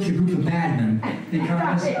that group to group of madmen,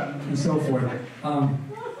 economists, and so forth.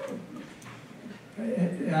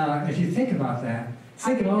 If you think about that,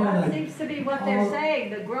 think of all that the... seems to be what they're saying.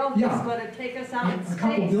 The growth is going to take us out in space. A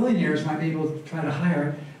couple billionaires might be able to try to hire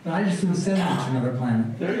it, but I just would send them to another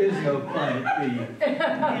planet. There is no planet B.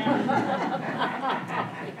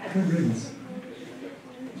 Good riddance.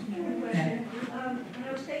 When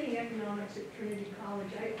I was taking economics at Trinity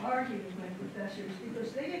College, I argued with my professors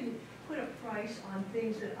because they didn't put a price on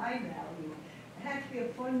things that I value. It had to be a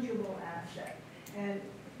fungible asset. And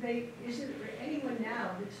isn't there anyone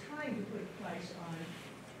now that's trying to put a price on?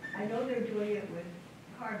 I know they're doing it with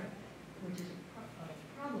carbon, which is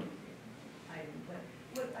a problem item, but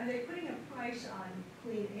are they putting a price on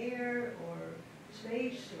clean air or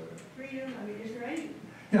space or freedom? I mean, is there any?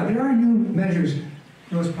 Yeah, there are new measures,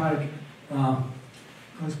 gross product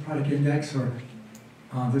index, or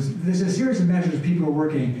there's a series of measures people are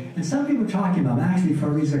working, and some people are talking about them. Actually,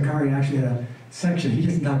 Fareed Zakaria actually had a section, he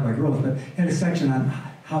doesn't talk about growth, but he had a section on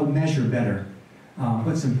how to measure better,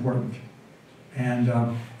 what's important. And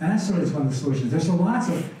that sort of is one of the solutions. There's lots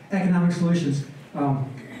of economic solutions.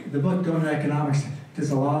 The book, Donor Economics,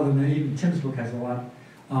 does a lot of them, and even Tim's book has a lot.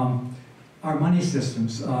 Our money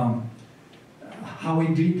systems, how we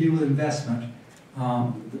deal with investment,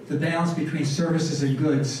 the balance between services and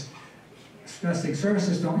goods, stressing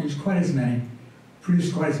services don't use quite as many,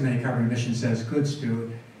 produce quite as many carbon emissions as goods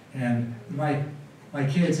do. And my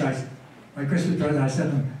kids, my Christmas present, I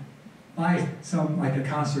sent them, buy some, like a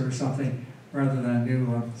concert or something, rather than a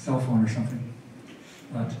new cell phone or something.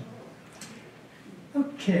 But,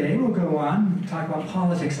 okay, we'll go on, talk about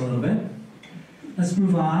politics a little bit. Let's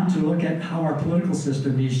move on to look at how our political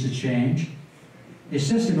system needs to change. A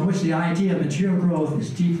system in which the idea of material growth is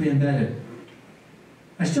deeply embedded.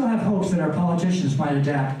 I still have hopes that our politicians might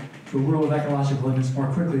adapt to a world of ecological limits more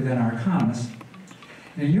quickly than our economists.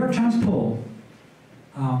 In a New York Times poll,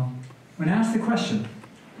 when asked the question,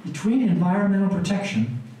 between environmental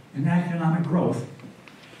protection and economic growth,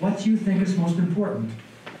 what do you think is most important?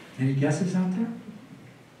 Any guesses out there?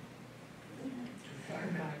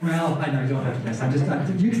 Well, I know you don't have to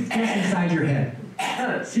guess. You guess inside your head.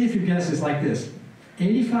 See if your guess is like this.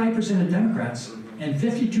 85% of Democrats and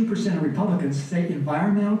 52% of Republicans say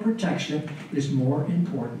environmental protection is more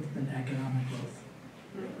important than economic growth.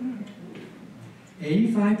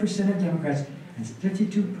 85% of Democrats and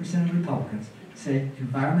 52% of Republicans say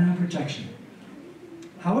environmental protection.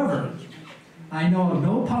 However, I know of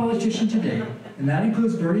no politician today, and that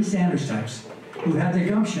includes Bernie Sanders types, who had the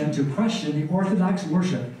gumption to question the orthodox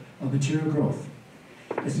worship of material growth.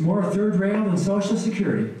 It's more third rail than Social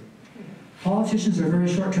Security. Politicians are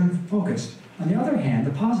very short-term focused. On the other hand,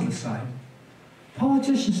 the positive side,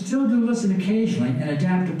 politicians still do listen occasionally and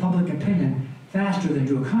adapt to public opinion faster than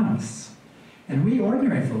do economists. And we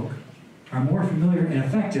ordinary folk are more familiar and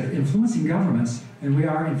effective influencing governments than we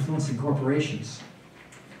are influencing corporations.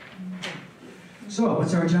 So,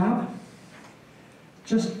 what's our job?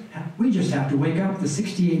 We just have to wake up the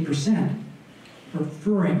 68%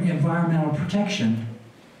 preferring environmental protection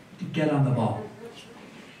to get on the ball.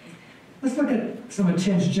 Let's look at some of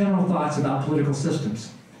Tim's general thoughts about political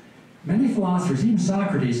systems. Many philosophers, even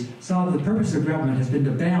Socrates, saw that the purpose of government has been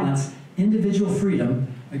to balance individual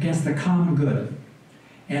freedom against the common good.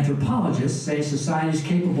 Anthropologists say societies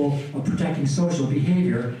capable of protecting social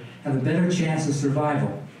behavior have a better chance of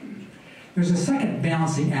survival. There's a second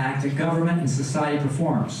balancing act that government and society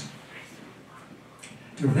performs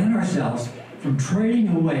to prevent ourselves from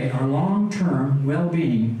trading away our long-term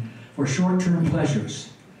well-being for short-term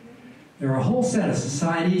pleasures. There are a whole set of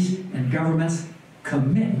societies and governments'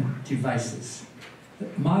 commitment devices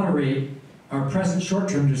that moderate our present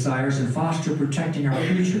short-term desires and foster protecting our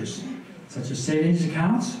futures, such as savings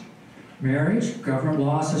accounts, marriage, government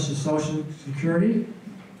laws such as Social Security.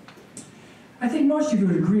 I think most of you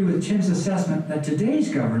would agree with Tim's assessment that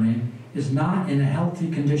today's governing is not in a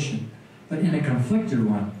healthy condition, but in a conflicted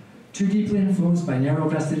one, too deeply influenced by narrow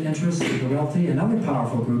vested interests of the wealthy and other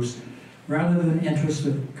powerful groups, rather than the interests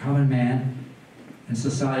of common man and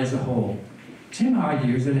society as a whole. Tim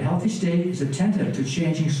argues that a healthy state is attentive to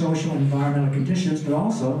changing social and environmental conditions, but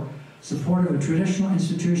also supportive of traditional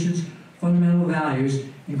institutions, fundamental values,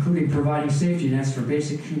 including providing safety nets for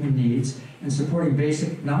basic human needs and supporting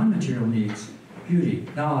basic non-material needs, beauty,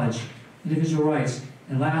 knowledge, individual rights,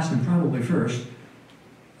 and last and probably first,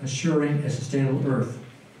 assuring a sustainable earth.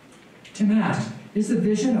 Tim asks, is the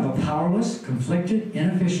vision of a powerless, conflicted,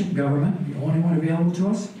 inefficient government the only one available to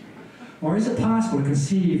us? Or is it possible to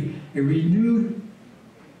conceive a renewed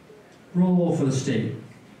role for the state?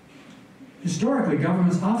 Historically,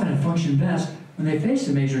 governments often have functioned best when they face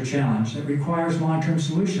a major challenge that requires long-term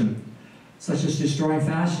solution, such as destroying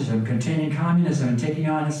fascism, containing communism, and taking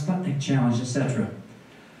on the Sputnik challenge, etc.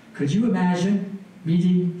 Could you imagine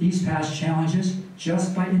meeting these past challenges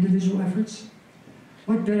just by individual efforts?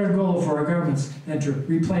 What better goal for our governments than to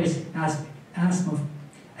replace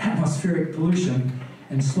atmospheric pollution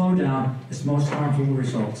and slow down its most harmful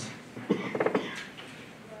results?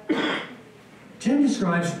 Tim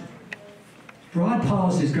describes broad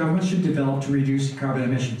policies governments should develop to reduce carbon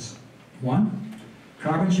emissions. 1,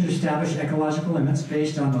 government should establish ecological limits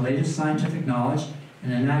based on the latest scientific knowledge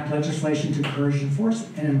and enact legislation to encourage and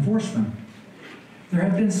enforce them. There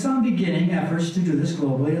have been some beginning efforts to do this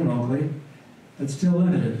globally and locally, but still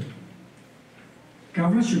limited.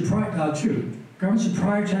 Government should prioritize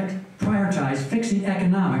fixing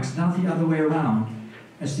economics, not the other way around,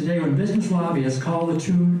 as today when business lobbyists call the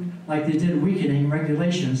tune like they did weakening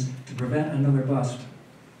regulations to prevent another bust.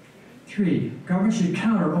 3, government should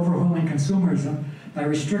counter overwhelming consumerism by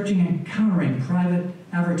restricting and countering private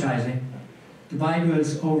advertising to buy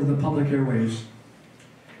goods over the public airwaves.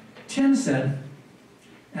 Tim said,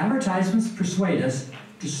 advertisements persuade us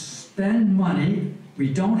to spend money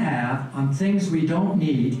we don't have on things we don't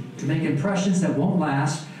need to make impressions that won't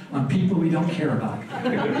last on people we don't care about.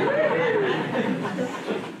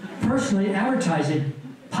 Personally, advertising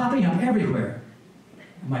popping up everywhere,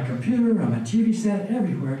 on my computer, on my TV set,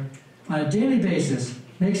 everywhere, on a daily basis,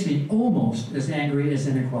 makes me almost as angry as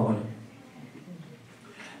inequality.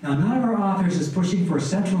 Now, none of our authors is pushing for a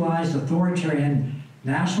centralized, authoritarian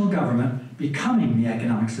national government becoming the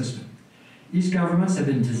economic system. These governments have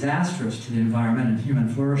been disastrous to the environment and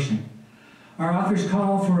human flourishing. Our authors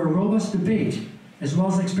call for a robust debate, as well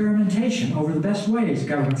as experimentation over the best ways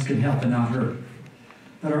governments can help and not hurt.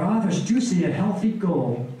 But our authors do see a healthy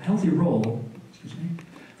role,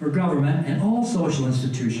 for government and all social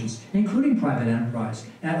institutions, including private enterprise,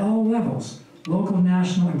 at all levels, local,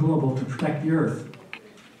 national, and global, to protect the earth.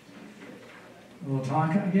 We'll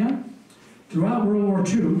talk again. Throughout World War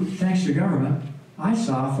II, thanks to government, I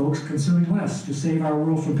saw folks consuming less to save our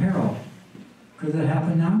world from peril. Could that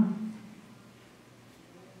happen now?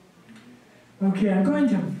 Okay, I'm going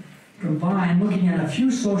to combine looking at a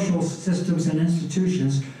few social systems and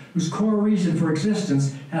institutions whose core reason for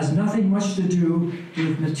existence has nothing much to do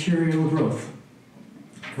with material growth.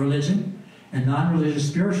 Religion and non-religious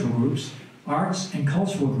spiritual groups, arts and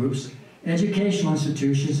cultural groups, educational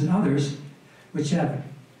institutions, and others which have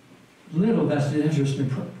little vested interest in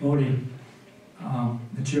promoting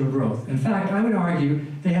material growth. In fact, I would argue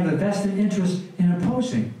they have a vested interest in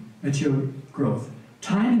opposing material growth.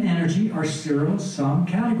 Time and energy are zero-sum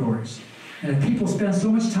categories. And if people spend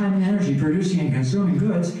so much time and energy producing and consuming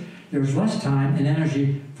goods, there's less time and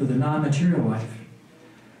energy for the non-material life.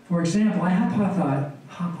 For example, I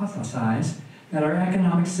hypothesize that our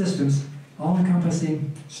economic systems,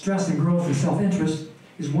 all-encompassing stress and growth and self-interest,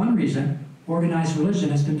 is one reason organized religion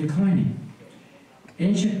has been declining.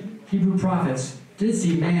 Ancient Hebrew prophets did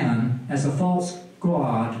see man as a false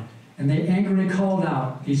god, and they angrily called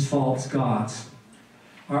out these false gods.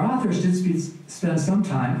 Our authors did spend some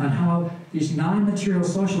time on how these non-material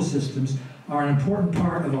social systems are an important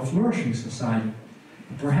part of a flourishing society.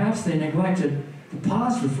 But perhaps they neglected the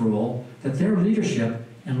positive role that their leadership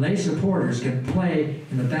and lay supporters can play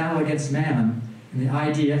in the battle against mammon and the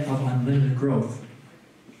idea of unlimited growth.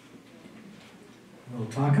 A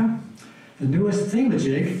little Tonka. The newest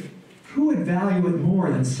thingamajig, who would value it more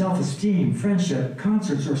than self-esteem, friendship,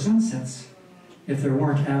 concerts, or sunsets if there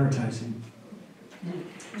weren't advertising?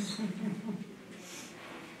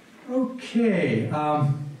 Okay,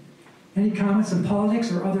 any comments on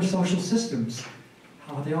politics or other social systems?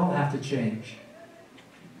 How they all have to change?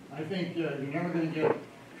 I think you're never going to get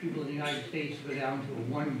people in the United States to go down to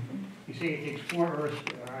one. You say it takes 4 Earths,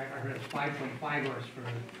 or I heard it's 5.5 Earths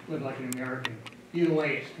to live like an American. Either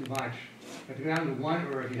way, it's too much. But to go down to 1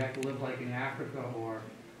 Earth, you have to live like in Africa or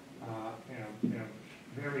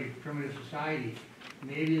very primitive society.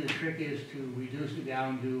 Maybe the trick is to reduce it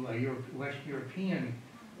down to a West European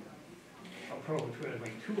approach, where it's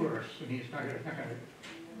like 2 Earths. I mean, it's not going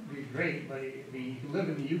to be great, but you can live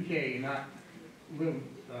in the UK and not live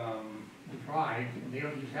deprived, and they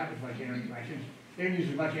don't use that as much energy. They don't use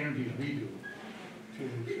as much energy as we do.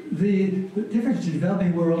 The difference between the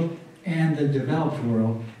developing world and the developed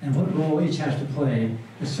world, and what role each has to play,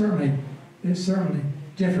 is certainly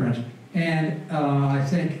different. And I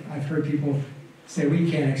think I've heard people say we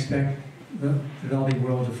can't expect the developing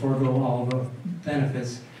world to forego all the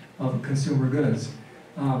benefits of consumer goods.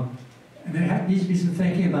 And there needs to be some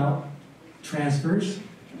thinking about transfers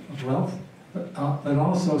of wealth, but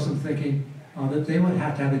also some thinking that they would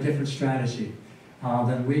have to have a different strategy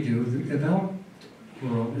than we do. The developed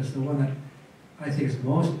world is the one that I think is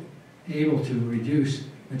most able to reduce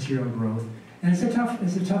material growth. And it's a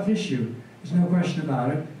tough issue. There's no question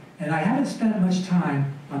about it. And I haven't spent much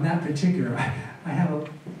time on that particular. I have a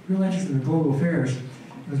real interest in global affairs.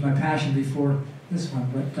 It was my passion before this one.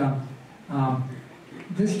 But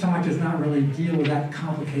this talk does not really deal with that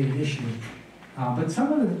complicated issue. But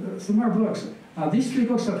some of our books, these 3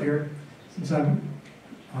 books up here, since I'm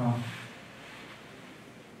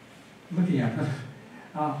looking at them,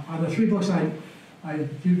 are the 3 books I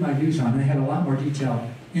viewed my views on. They had a lot more detail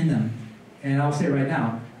in them. And I'll say right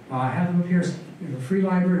now, I have them up here in a free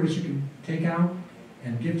library which you can take out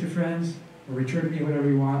and give to friends or return to me, whatever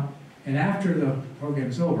you want. And after the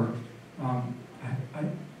program's over, I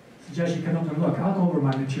suggest you come up and look. I'll go over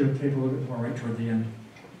my material table a little bit more right toward the end.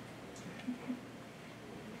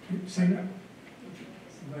 Say that?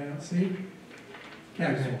 Somebody else see? Yeah,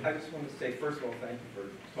 I just want to say, first of all, thank you for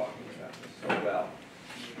talking about this so well.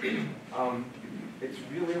 It's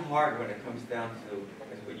really hard when it comes down to,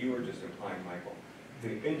 as what you were just implying, Michael,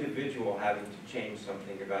 the individual having to change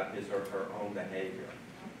something about his or her own behavior.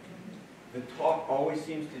 The talk always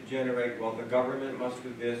seems to generate, well, the government must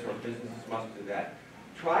do this or businesses must do that.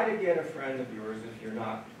 Try to get a friend of yours, if you're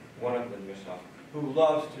not one of them yourself, who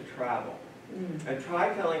loves to travel. And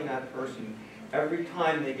try telling that person every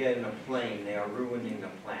time they get in a plane, they are ruining the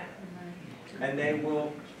planet. And they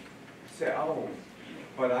will say, oh,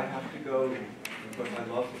 but I have to go because I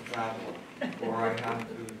love to travel, or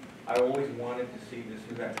I always wanted to see this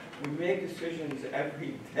or that. We make decisions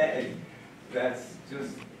every day that's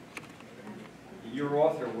just, your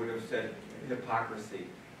author would have said hypocrisy.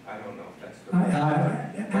 I don't know if that's the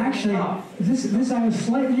right actually, this I have a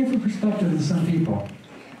slightly different perspective than some people.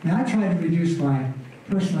 Now, I try to reduce my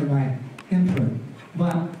input,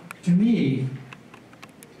 but to me,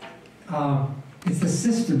 it's the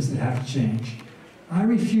systems that have to change. I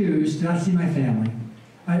refuse to not see my family.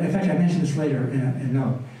 In fact, I mentioned this later in a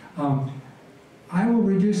note. I will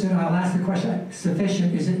reduce it. I'll ask the question,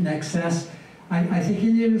 sufficient, is it in excess? I think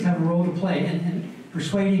Indians have a role to play in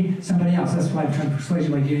persuading somebody else. That's why I'm trying to persuade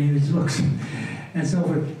you by giving you these books. And so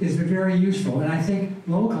forth is very useful. And I think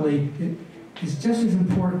locally, it's just as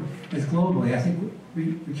important as globally. I think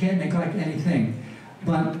we can't neglect anything.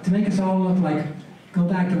 But to make us all look like, go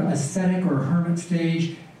back to ascetic or hermit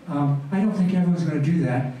stage, I don't think everyone's going to do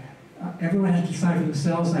that. everyone has to decide for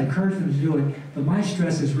themselves. I encourage them to do it, but my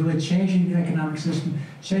stress is really changing the economic system,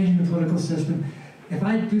 changing the political system. If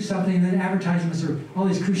I do something, then advertisements or all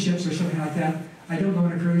these cruise ships or something like that, I don't go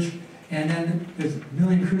on a cruise, and then there's a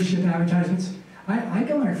million cruise ship advertisements. I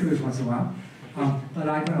go on a cruise once in a while, but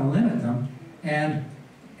I'm going to limit them, and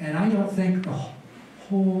I don't think the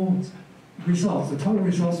whole results, the total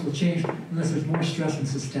results will change unless there's more stress and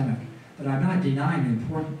systemic. But I'm not denying the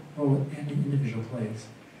important role any individual plays.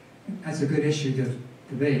 That's a good issue to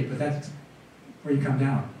debate, but that's where you come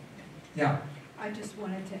down. Yeah. I just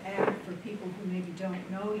wanted to add for people who maybe don't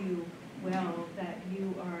know you well that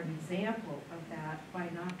you are an example of that by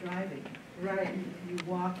not driving. Right. You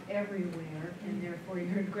walk everywhere, and therefore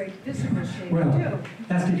you're in great physical shape Well, too.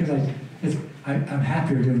 that's because I'm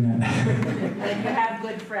happier doing that. And you have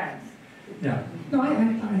good friends. Yeah. No,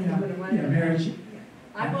 marriage.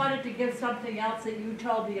 I wanted to give something else that you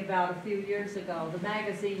told me about a few years ago, the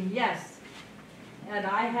magazine Yes. And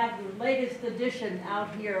I have the latest edition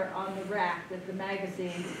out here on the rack with the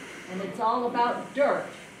magazine, and it's all about dirt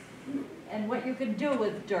and what you can do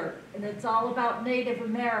with dirt. And it's all about Native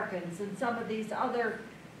Americans and some of these other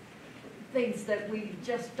things that we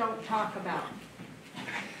just don't talk about.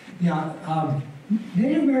 Yeah,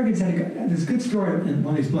 Native Americans had this good story in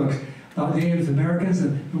one of these books about the Native Americans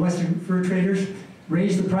and the Western fur traders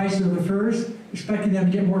raised the price of the furs, expecting them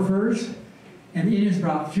to get more furs. And the Indians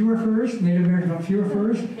brought fewer furs, Native Americans brought fewer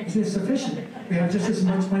furs. It's sufficient. We have just as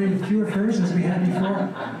much money with fewer furs as we had before.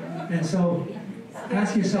 And so,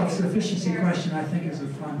 ask yourself a sufficiency question, I think, is a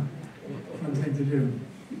fun thing to do.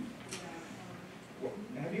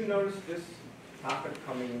 Have you noticed this topic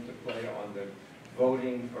coming into play on the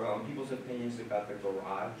voting, or on people's opinions about the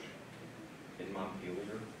garage in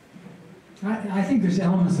Montpelier? I think there's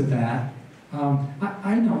elements of that.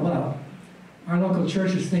 I know, well, our local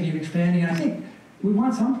church is thinking of expanding, and I think we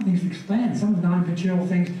want some things to expand, some of the non-material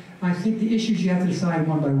things. I think the issues you have to decide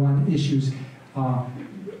one by one issues.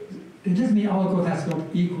 It doesn't mean all growth has to go up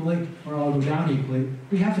equally or all go down equally.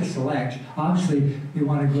 We have to select. Obviously, we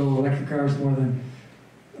want to grow electric cars more than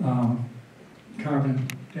carbon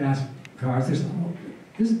gas cars.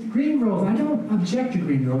 There's green growth. I don't object to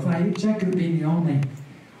green growth. I object to it being the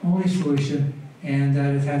only solution, and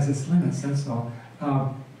that it has its limits, that's all.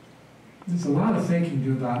 There's a lot of thinking to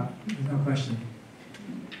do about it, there's no question.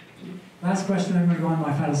 Last question, I'm going to go on to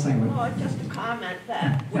my final segment. Well, just a comment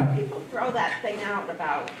that when people throw that thing out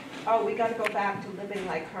about, oh, we got to go back to living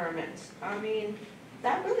like hermits, I mean,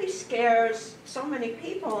 that really scares so many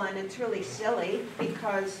people, and it's really silly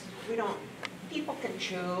because people can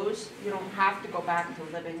choose. You don't have to go back to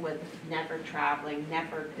living with never traveling,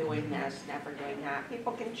 never doing this, never doing that.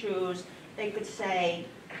 People can choose. They could say,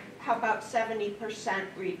 how about 70%,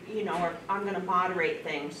 or I'm going to moderate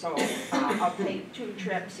things, so I'll take 2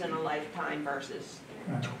 trips in a lifetime versus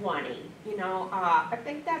 20. I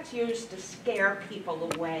think that's used to scare people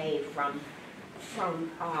away from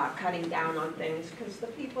cutting down on things, because the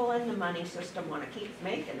people in the money system want to keep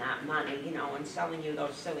making that money, and selling you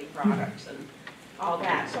those silly products and all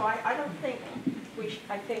that. So I don't think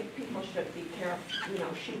I think people should be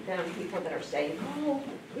careful, shoot down people that are saying, oh,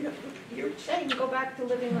 you're saying go back to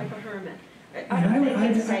living like a hermit. I don't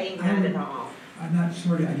think it's saying that at all. I'm not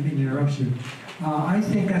sorry, I didn't mean to interrupt you. I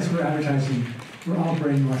think that's where advertising, we're all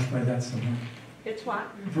brainwashed by that somehow. It's what?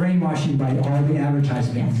 Brainwashing by all the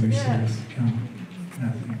advertising in your cities.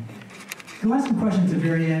 We'll ask some questions at the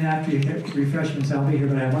very end after you get refreshments. I'll be here,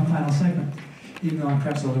 but I have one final segment, even though I'm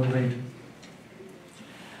perhaps a little late.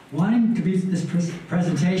 Wanting to be this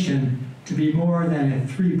presentation to be more than a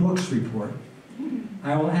 3 books report,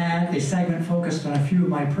 I will add a segment focused on a few of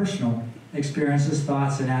my personal experiences,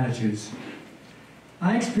 thoughts, and attitudes.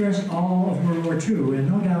 I experienced all of World War II, and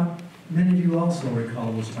no doubt many of you also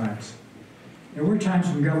recall those times. There were times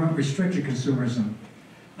when government restricted consumerism.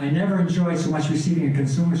 I never enjoyed so much receiving a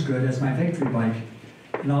consumer's good as my victory bike,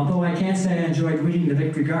 and although I can't say I enjoyed weeding the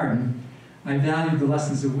victory garden, I valued the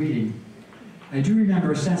lessons of weeding. I do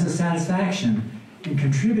remember a sense of satisfaction in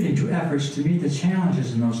contributing to efforts to meet the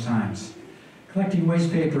challenges in those times. Collecting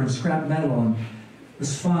waste paper and scrap metal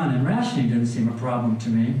was fun, and rationing didn't seem a problem to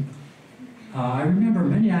me. I remember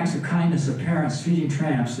many acts of kindness of parents feeding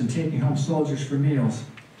tramps and taking home soldiers for meals.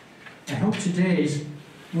 I hope today's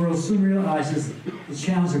world soon realizes the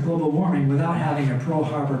challenge of global warming without having a Pearl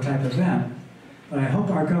Harbor type event, but I hope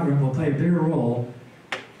our government will play a bigger role,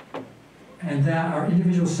 and that our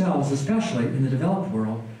individual selves, especially in the developed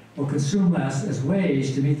world, will consume less as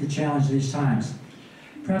ways to meet the challenge of these times.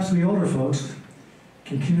 Perhaps we older folks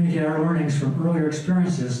can communicate our learnings from earlier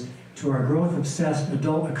experiences to our growth-obsessed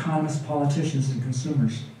adult economists, politicians, and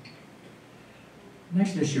consumers.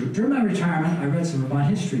 Next issue. During my retirement, I read some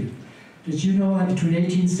Vermont history. Did you know that between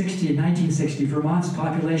 1860 and 1960, Vermont's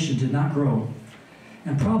population did not grow?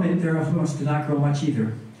 And probably their influence did not grow much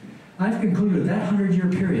either. I've concluded that 100-year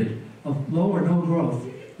period of low or no growth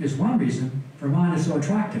is one reason Vermont is so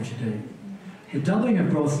attractive today. The doubling of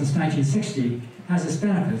growth since 1960 has its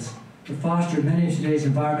benefits, but fostered many of today's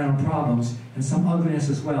environmental problems and some ugliness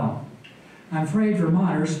as well. I'm afraid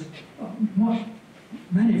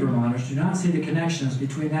many Vermonters do not see the connections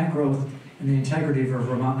between that growth and the integrity of our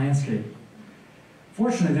Vermont landscape.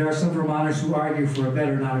 Fortunately, there are some Vermonters who argue for a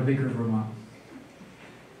better, not a bigger Vermont.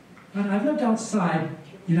 And I've lived outside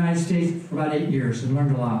the United States for about 8 years and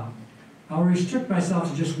learned a lot. I'll restrict myself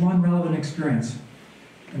to just one relevant experience.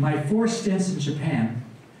 In my 4 stints in Japan,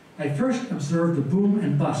 I first observed the boom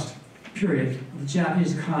and bust period of the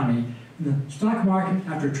Japanese economy. And the stock market,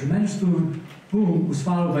 after a tremendous boom, was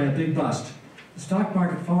followed by a big bust. The stock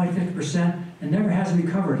market falling 50% and never has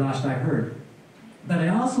recovered, last I heard. But I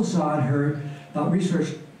also saw and heard about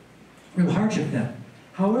real hardship then.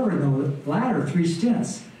 However, in the latter 3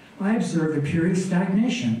 stints, I observed a period of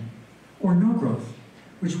stagnation, or no growth,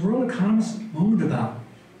 which world economists moaned about.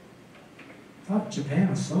 I thought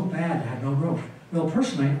Japan was so bad to have no growth. Well,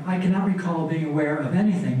 personally, I cannot recall being aware of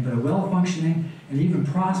anything but a well-functioning and even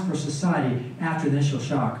prosperous society after the initial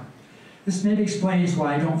shock. This maybe explains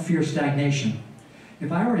why I don't fear stagnation.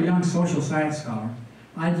 If I were a young social science scholar,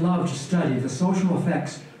 I'd love to study the social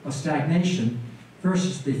effects of stagnation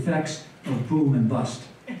versus the effects of boom and bust.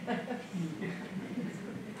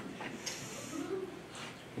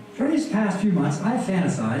 For these past few months, I've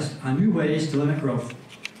fantasized on new ways to limit growth,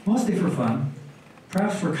 mostly for fun,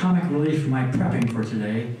 perhaps for comic relief from my prepping for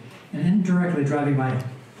today, and indirectly driving my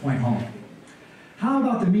point home. How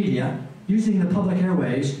about the media using the public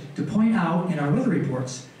airways to point out in our weather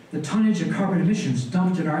reports the tonnage of carbon emissions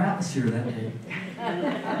dumped in our atmosphere that day?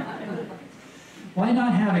 Why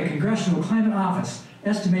not have a Congressional Climate Office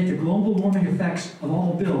estimate the global warming effects of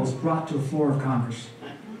all bills brought to the floor of Congress?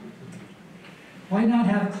 Why not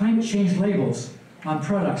have climate change labels on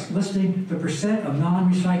products listing the percent of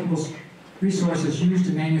non-recyclable resources used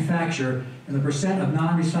to manufacture and the percent of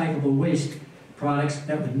non-recyclable waste products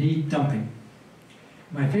that would need dumping?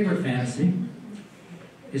 My favorite fantasy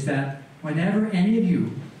is that whenever any of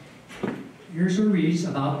you hears or reads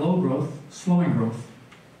about low growth, slowing growth,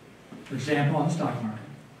 for example on the stock market,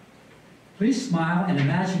 please smile and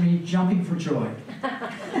imagine me jumping for joy,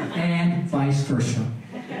 and vice versa.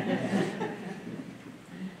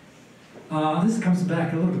 This comes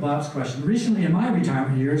back a little to Bob's question. Recently, in my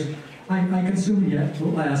retirement years, I consumed yet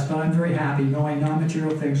less, but I'm very happy knowing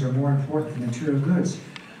non-material things are more important than material goods.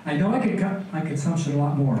 I know I could cut my consumption a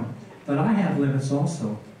lot more, but I have limits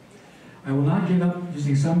also. I will not give up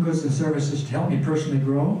using some goods and services to help me personally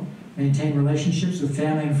grow, maintain relationships with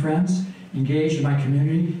family and friends, engage in my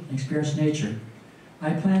community, and experience nature.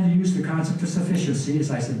 I plan to use the concept of sufficiency,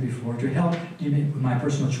 as I said before, to help me with my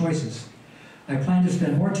personal choices. I plan to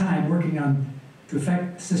spend more time working to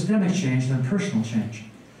affect systemic change than personal change.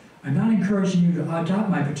 I'm not encouraging you to adopt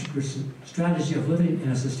my particular strategy of living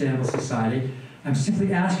in a sustainable society. I'm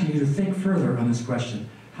simply asking you to think further on this question.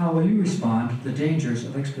 How will you respond to the dangers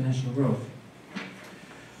of exponential growth?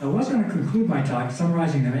 I was going to conclude my talk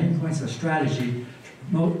summarizing the main points of strategy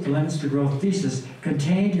to promote the Limits to Growth thesis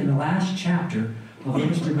contained in the last chapter of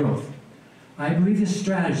Limits to Growth. I believe this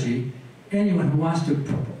strategy, anyone who wants to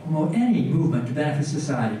promote any movement to benefit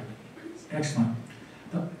society, is excellent.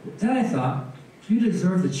 But then I thought, you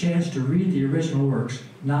deserve the chance to read the original works,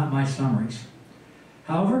 not my summaries.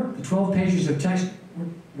 However, the 12 pages of text were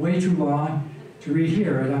way too long to read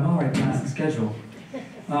here, and I'm already past the schedule.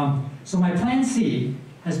 So my plan C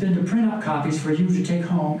has been to print out copies for you to take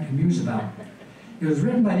home and muse about. It was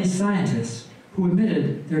written by these scientists who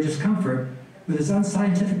admitted their discomfort with its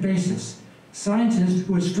unscientific basis. Scientists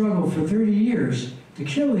who had struggled for 30 years to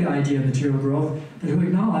kill the idea of material growth, but who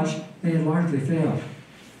acknowledged they had largely failed.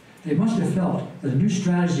 They must have felt that a new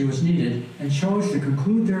strategy was needed and chose to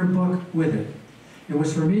conclude their book with it. It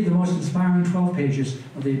was for me the most inspiring 12 pages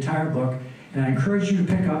of the entire book, and I encourage you to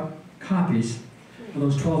pick up copies of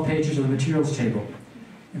those 12 pages of the materials table.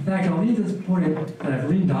 In fact, I'll leave this point that I've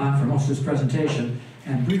leaned on for most of this presentation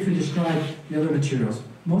and briefly describe the other materials,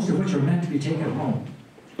 most of which are meant to be taken home.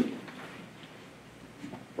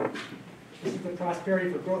 This is the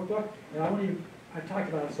Prosperity for Growth book, and I've talked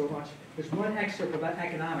about it so much. There's one excerpt about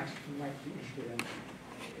economics you might be interested in.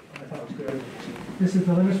 I thought it was good. This is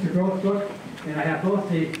the Limits to Growth book, and I have both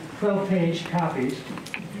the 12-page copies.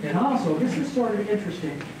 And also, this is sort of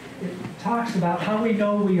interesting. It talks about how we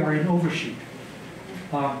know we are in overshoot.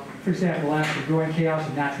 For example, after growing chaos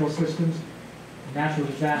in natural systems, natural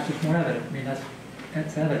disasters more evident. I mean,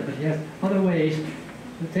 that's evident, but yes, other ways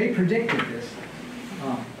that they predicted this.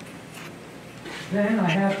 Then I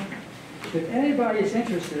have, if anybody is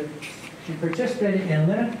interested in participating in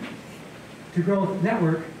Limit to Growth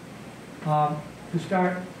Network, to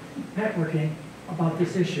start networking about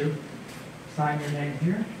this issue, sign your name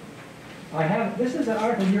here. This is an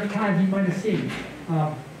article in New York Times you might have seen.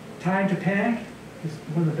 Time to Panic is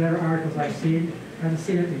one of the better articles I've seen. If you haven't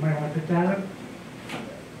seen it, you might want to pick that up.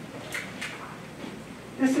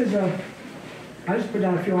 This is I just put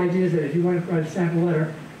down a few ideas that if you want to write a sample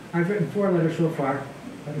letter, I've written 4 letters so far,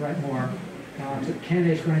 I'd write more, to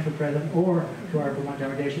candidates running for president or to our Vermont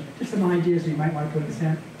delegation. Just some ideas you might want to put in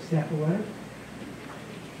the sample letter.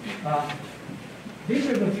 These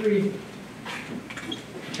are the 3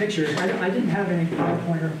 pictures. I didn't have any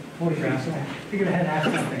PowerPoint or photographs, so I figured I had to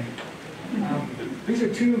ask something. These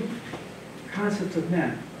are 2 concepts of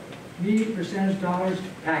men. Need, percentage, dollars,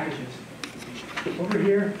 packages. Over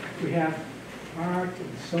here, we have art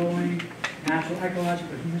and sewing, natural,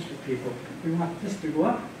 ecological, humanistic people. We want this to go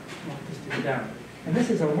up, we want this to go down. And this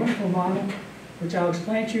is a wonderful model, which I'll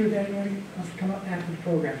explain to you if anybody wants to come up after the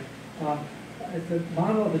program. It's the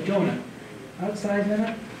model of the donut. Outside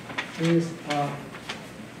limit is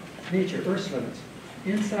nature, Earth's limits.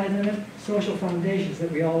 Inside limit, social foundations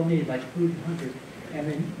that we all need, like food and hunger. And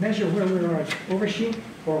we measure where we are in overshoot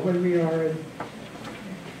or where we are in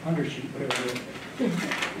undershoot, whatever it is.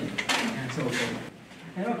 And so forth.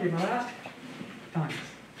 And okay, my last times.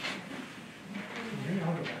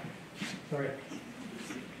 I'll go back. Sorry.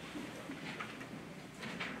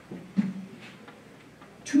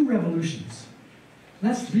 2 revolutions.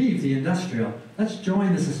 Let's leave the industrial. Let's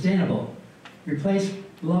join the sustainable. Replace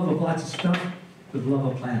love of lots of stuff with love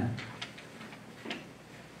of planet.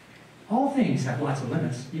 All things have lots of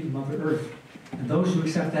limits, even Mother Earth. And those who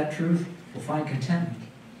accept that truth will find contentment.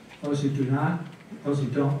 Those who do not, those who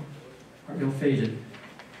don't, are ill-fated.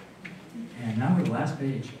 And now we're the last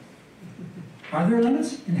page. Are there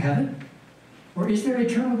limits in heaven? Or is there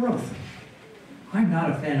eternal growth? I'm not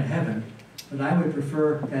a fan of heaven, but I would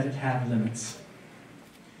prefer that it have limits.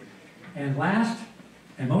 And last,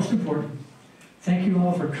 and most important, thank you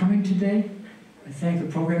all for coming today. I thank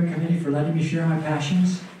the program committee for letting me share my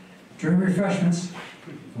passions. During refreshments,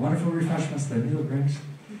 the wonderful refreshments that Neil brings,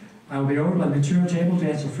 I will be over by the material table to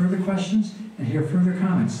answer further questions and hear further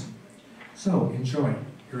comments. So enjoy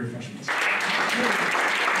your refreshments.